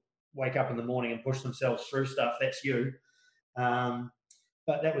still wake up in the morning and push themselves through stuff. That's you.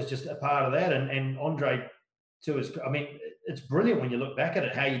 But that was just a part of that. And Andre, to his, it's brilliant when you look back at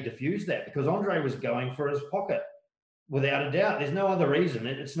it, how you diffused that, because Andre was going for his pocket without a doubt. There's no other reason.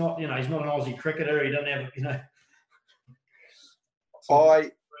 It's not, he's not an Aussie cricketer. He doesn't have,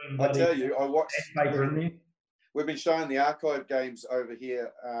 I tell you, I watched. Paper in there. We've been showing the archive games over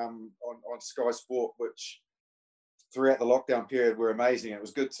here on Sky Sport, which throughout the lockdown period were amazing. It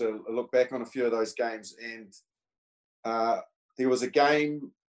was good to look back on a few of those games. And there was a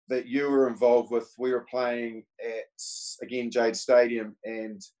game that you were involved with. We were playing at, again, Jade Stadium,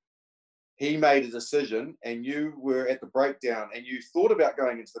 and he made a decision, and you were at the breakdown, and you thought about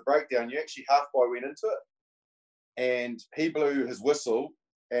going into the breakdown. You actually halfway went into it, and he blew his whistle.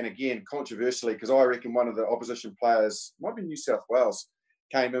 And again, controversially, because I reckon one of the opposition players, might be New South Wales,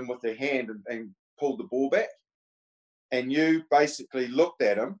 came in with their hand and pulled the ball back. And you basically looked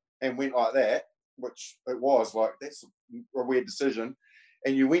at him and went like that, which it was like, that's a weird decision.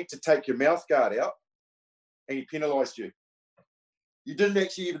 And you went to take your mouth guard out, and he penalised you. You didn't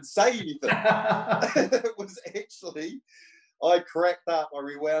actually even say anything. It was actually, I cracked up, I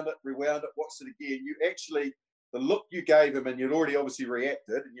rewound it, watched it again. You actually, the look you gave him, and you'd already obviously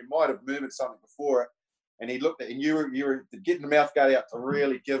reacted, and you might have murmured something before it, and he looked at it, and you were getting the mouth guard out to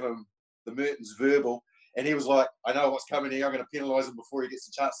really give him the Mertens verbal, and he was like, I know what's coming here, I'm going to penalise him before he gets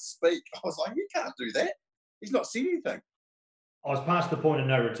a chance to speak. I was like, you can't do that. He's not said anything. I was past the point of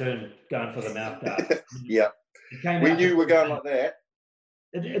no return going for the mouth guard. Yeah. When you were going like that,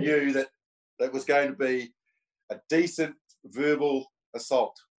 you knew that it was going to be a decent verbal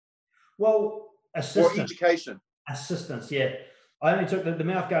assault. Well, or education. Assistance, yeah. I only took the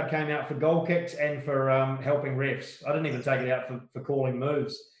mouth guard came out for goal kicks and for helping refs. I didn't even take it out for calling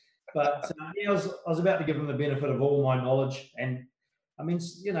moves. But I was about to give them the benefit of all my knowledge. And I mean,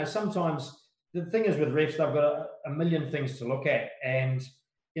 sometimes the thing is with refs, they've got a million things to look at. And,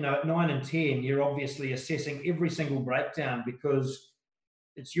 at 9 and 10, you're obviously assessing every single breakdown, because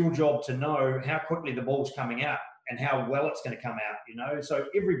it's your job to know how quickly the ball's coming out and how well it's going to come out, So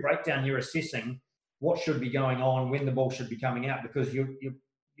every breakdown you're assessing what should be going on, when the ball should be coming out, because you're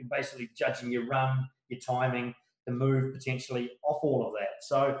basically judging your run, your timing, the move potentially off all of that.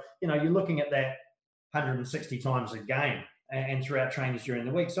 So, you're looking at that 160 times a game. and throughout trainings during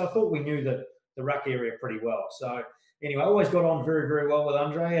the week. So I thought we knew the ruck area pretty well. So anyway, I always got on very, very well with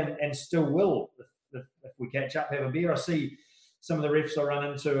Andre, and still will if we catch up, have a beer. I see some of the refs I run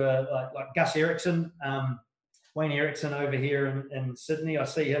into, like Gus Erickson, Wayne Erickson over here in Sydney. I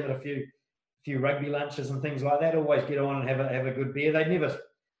see him at a few rugby lunches and things like that. Always get on and have a good beer. They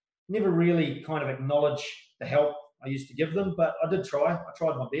never really kind of acknowledge the help I used to give them, but I did try. I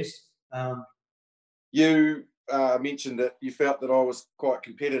tried my best. You mentioned that you felt that I was quite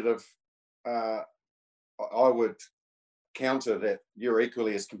competitive. I would counter that you're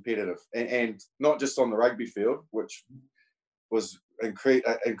equally as competitive, and not just on the rugby field, which was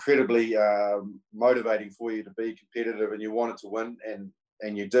incredibly motivating for you to be competitive, and you wanted to win,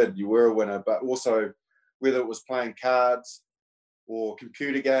 and you did. You were a winner, but also whether it was playing cards or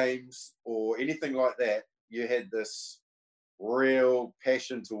computer games or anything like that, you had this real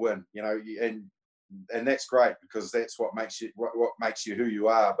passion to win, and that's great, because that's what makes you who you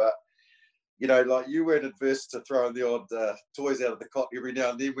are. But like, you weren't adverse to throwing the odd toys out of the cot every now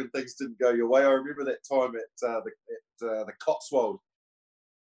and then when things didn't go your way. I remember that time at the Cotswold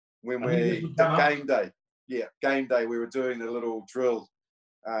when we did game day. Yeah, game day. We were doing the little drill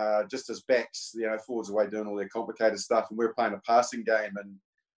just as backs, forwards away doing all their complicated stuff, and we were playing a passing game. And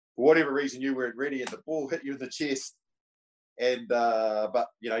for whatever reason, you weren't ready, and the ball hit you in the chest. And but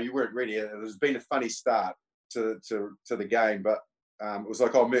you weren't ready. There's been a funny start to the game, but it was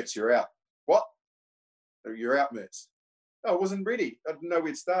like, "Oh, Mertz, you're out." What? You're out, Mertz. Oh, I wasn't ready. I didn't know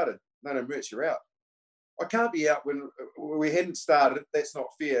we'd started. No, Mertz, you're out. I can't be out when we hadn't started. That's not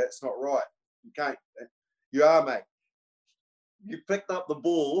fair. It's not right. You can't. You are, mate. You picked up the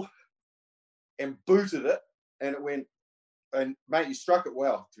ball and booted it, and it went. And mate, you struck it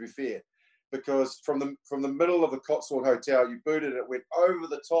well, to be fair, because from the middle of the Cotswold Hotel, you booted it. Went over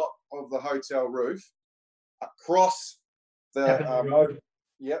the top of the hotel roof, across the road.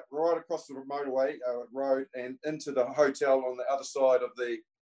 Yep, right across the motorway road and into the hotel on the other side of the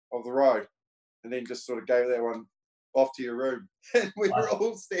road, and then just sort of gave that one off to your room. And we were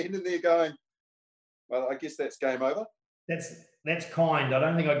all standing there going, "Well, I guess that's game over." That's kind. I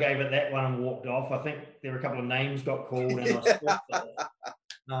don't think I gave it that one and walked off. I think there were a couple of names got called, and I stopped it.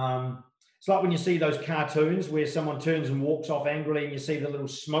 It's like when you see those cartoons where someone turns and walks off angrily, and you see the little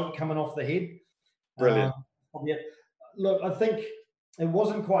smoke coming off the head. Brilliant. Yeah. Look, I think it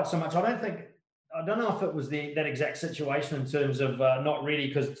wasn't quite so much. I don't know if it was that exact situation in terms of not ready,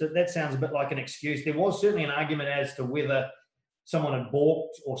 because that sounds a bit like an excuse. There was certainly an argument as to whether someone had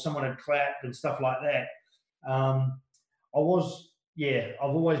balked or someone had clapped and stuff like that. I've always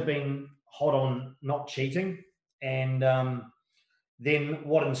been hot on not cheating. And then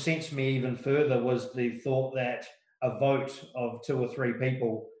what incensed me even further was the thought that a vote of 2 or 3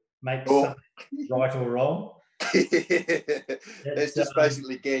 people makes something right or wrong. It's just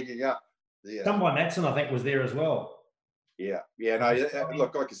basically ganging up. Yeah. Someone Matson, I think, was there as well. Yeah. No,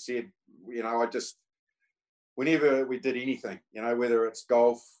 look, like I said, I just, whenever we did anything, whether it's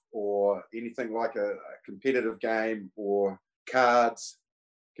golf or anything like a competitive game or cards,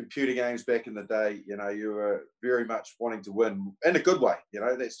 computer games back in the day, you were very much wanting to win in a good way.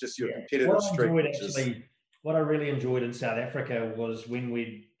 That's just your competitive streak. What I really enjoyed in South Africa was when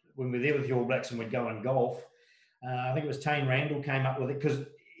we were there with the All Blacks and we'd go and golf. I think it was Tane Randall came up with it, because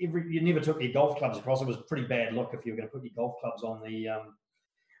you never took your golf clubs across. It was a pretty bad look if you were going to put your golf clubs on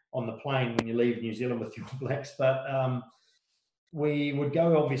the plane when you leave New Zealand with the All Blacks. But we would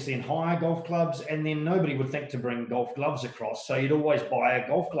go obviously and hire golf clubs, and then nobody would think to bring golf gloves across. So you'd always buy a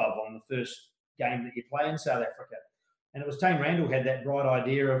golf glove on the first game that you play in South Africa. And it was Tane Randall had that bright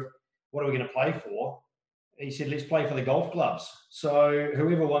idea of, what are we going to play for? He said, let's play for the golf clubs. So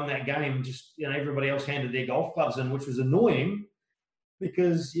whoever won that game, just, everybody else handed their golf clubs in, which was annoying,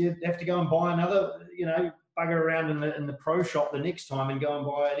 because you'd have to go and buy another, bugger around in the pro shop the next time and go and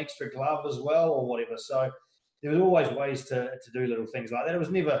buy an extra glove as well or whatever. So there was always ways to do little things like that. It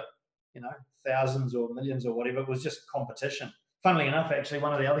was never, thousands or millions or whatever. It was just competition. Funnily enough, actually,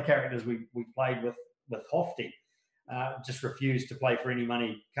 one of the other characters we played with Hofty just refused to play for any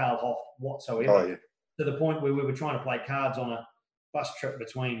money, Carl Hoft, whatsoever. Oh, yeah. To the point where we were trying to play cards on a bus trip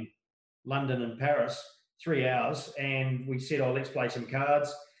between London and Paris, 3 hours, and we said, let's play some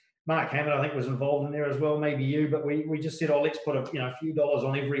cards. Mark Hammond, I think, was involved in there as well, maybe you, but we just said, let's put a few dollars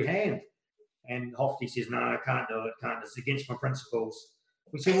on every hand. And Hofty says, no, I can't do it. It's against my principles.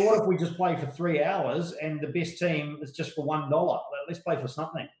 We said, well, what if we just play for 3 hours and the best team is just for $1? Let's play for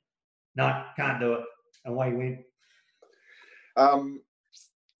something. No, can't do it. Away we went.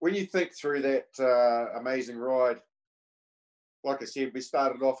 When you think through that amazing ride, like I said, we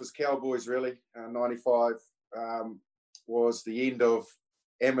started off as cowboys, really, 95. was the end of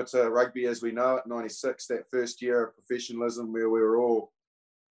amateur rugby as we know it, 96, that first year of professionalism where we were all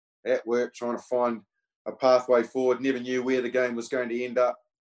at work trying to find a pathway forward, never knew where the game was going to end up.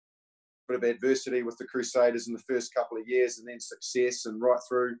 Bit of adversity with the Crusaders in the first couple of years, and then success, and right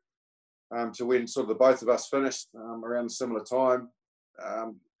through to when sort of the both of us finished around a similar time.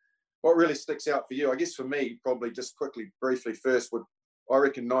 What really sticks out for you? I guess for me, probably just quickly, briefly first, would I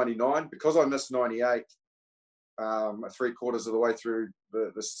reckon 99, because I missed 98 3/4 of the way through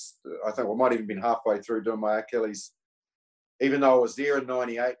I think I might even been halfway through doing my Achilles. Even though I was there in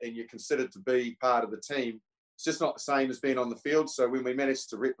 98 and you're considered to be part of the team, it's just not the same as being on the field. So when we managed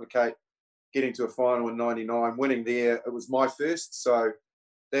to replicate getting to a final in 99, winning there, it was my first. So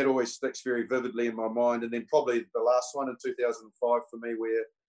that always sticks very vividly in my mind. And then probably the last one in 2005 for me, where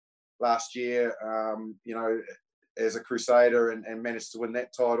last year, as a Crusader and managed to win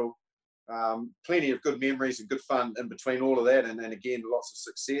that title. Plenty of good memories and good fun in between all of that. And again, lots of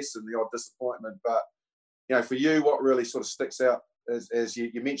success and the odd disappointment. But, for you, what really sort of sticks out as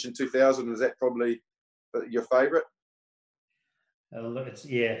you mentioned 2000, is that probably your favourite? Look,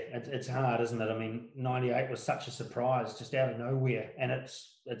 it's hard, isn't it? I mean, 98 was such a surprise, just out of nowhere, and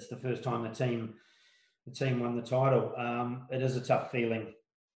it's the first time the team won the title. It is a tough feeling,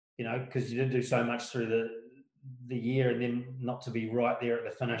 because you did do so much through the year, and then not to be right there at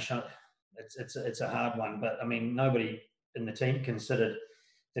the finish. It's a hard one, but I mean, nobody in the team considered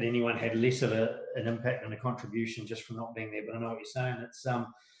that anyone had less of an impact and a contribution just from not being there. But I know what you're saying. It's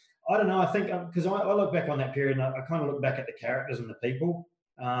I don't know. I think because I look back on that period, and I kind of look back at the characters and the people.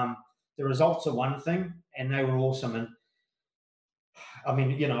 The results are one thing, and they were awesome. And I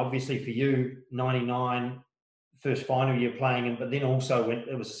mean, obviously for you, 99 first final year playing, but then also when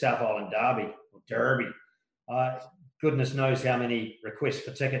it was a South Island derby. Goodness knows how many requests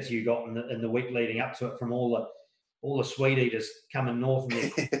for tickets you got in the week leading up to it from all the sweet eaters coming north,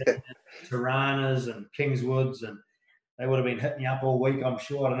 and Tiranas and Kingswoods, and they would have been hitting you up all week, I'm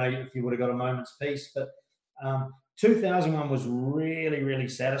sure. I don't know if you would have got a moment's peace, but 2001 was really, really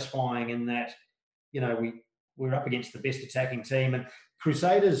satisfying in that, we were up against the best attacking team, and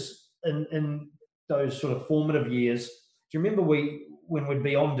Crusaders in those sort of formative years. Do you remember when we'd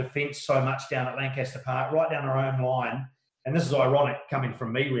be on defence so much down at Lancaster Park, right down our own line? And this is ironic coming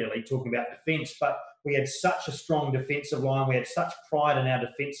from me, really, talking about defence, but we had such a strong defensive line. We had such pride in our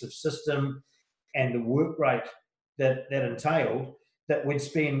defensive system and the work rate that entailed, that we'd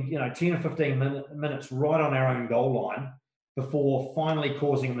spend 10 or 15 minutes right on our own goal line before finally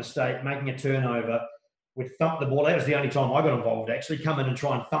causing a mistake, making a turnover. We'd thump the ball. That was the only time I got involved, actually, come in and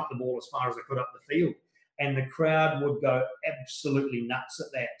try and thump the ball as far as I could up the field. And the crowd would go absolutely nuts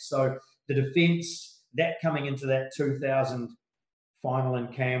at that. So the defence, that coming into that 2000 final in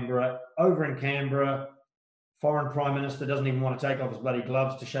Canberra, over in Canberra, foreign Prime Minister doesn't even want to take off his bloody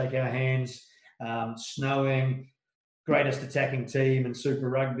gloves to shake our hands, snowing, greatest attacking team in Super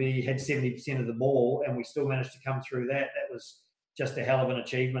Rugby, had 70% of the ball, and we still managed to come through that. That was just a hell of an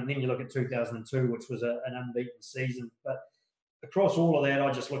achievement. And then you look at 2002, which was an unbeaten season. But across all of that,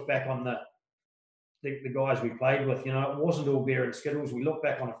 I just look back on the guys we played with. It wasn't all beer and skittles. We look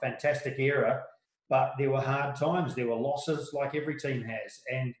back on a fantastic era, but there were hard times. There were losses, like every team has.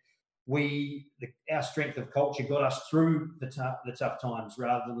 And our strength of culture got us through the tough times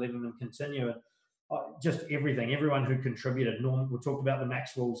rather than letting them continue. And just everything, everyone who contributed. We talked about the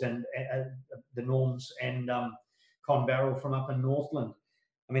Maxwells and the Norms and Con Barrel from up in Northland.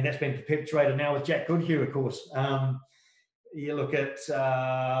 I mean, that's been perpetuated now with Jack Goodhue, of course. You look at, who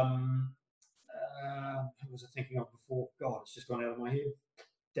was I thinking of before? God, it's just gone out of my head.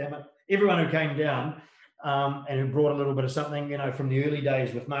 Damn it. Everyone who came down and who brought a little bit of something, from the early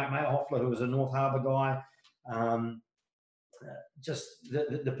days with Mark Mayhoffler, who was a North Harbour guy. Just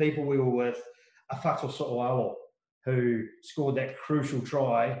the people we were with. Afato So'oalo, who scored that crucial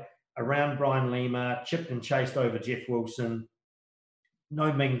try around Brian Lima, chipped and chased over Jeff Wilson.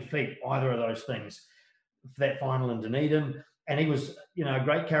 No mean feat, either of those things, for that final in Dunedin. And he was, a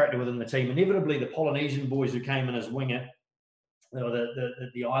great character within the team. Inevitably, the Polynesian boys who came in as winger,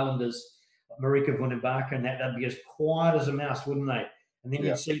 the Islanders, Marika Vunimbaka and they'd be as quiet as a mouse, wouldn't they? And then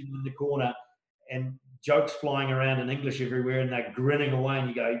you'd see them in the corner and jokes flying around in English everywhere, and they're grinning away, and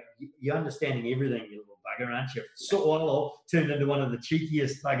you go, you're understanding everything, you little bugger, aren't you? So'oalo turned into one of the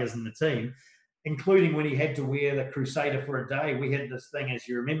cheekiest buggers in the team, including when he had to wear the Crusader for a day. We had this thing, as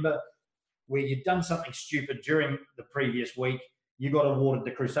you remember, where you'd done something stupid during the previous week, you got awarded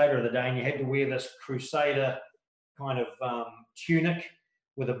the Crusader of the day, and you had to wear this Crusader kind of tunic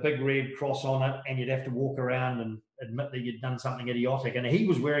with a big red cross on it, and you'd have to walk around and admit that you'd done something idiotic. And he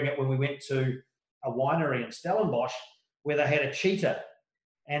was wearing it when we went to a winery in Stellenbosch where they had a cheetah,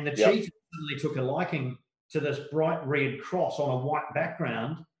 and the cheetah suddenly took a liking to this bright red cross on a white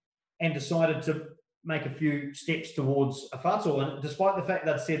background and decided to make a few steps towards a whato. And despite the fact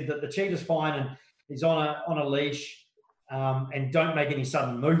they'd said that the cheetah's fine and he's on a leash and don't make any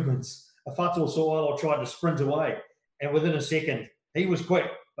sudden movements, a whato So'oilo tried to sprint away. And within a second, he was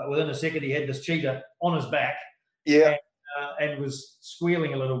quick, but within a second, he had this cheetah on his back. Yeah. And was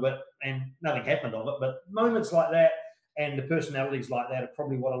squealing a little bit, and nothing happened of it. But moments like that and the personalities like that are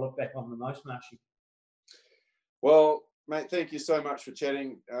probably what I look back on the most, Marshy. Well, mate, thank you so much for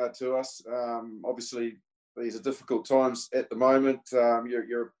chatting to us. Obviously, these are difficult times at the moment.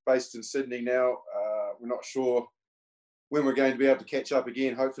 You're based in Sydney now. We're not sure when we're going to be able to catch up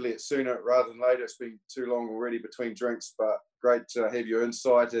again. Hopefully it's sooner rather than later. It's been too long already between drinks, but great to have your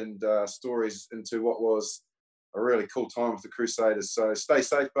insight and stories into what was a really cool time with the Crusaders. So stay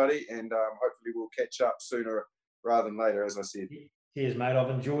safe, buddy, and hopefully we'll catch up sooner rather than later, as I said. Cheers, mate. I've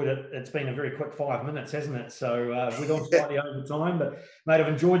enjoyed it. It's been a very quick 5 minutes, hasn't it? So we've gone slightly over time, but, mate, I've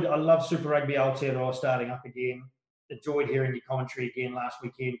enjoyed it. I love Super Rugby Aotearoa starting up again. Enjoyed hearing your commentary again last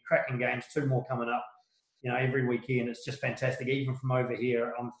weekend. Cracking games, 2 more coming up. Every weekend. It's just fantastic. Even from over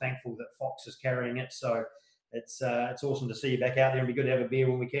here, I'm thankful that Fox is carrying it. So it's awesome to see you back out there, and be good to have a beer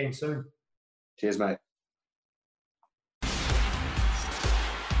when we can soon. Cheers, mate.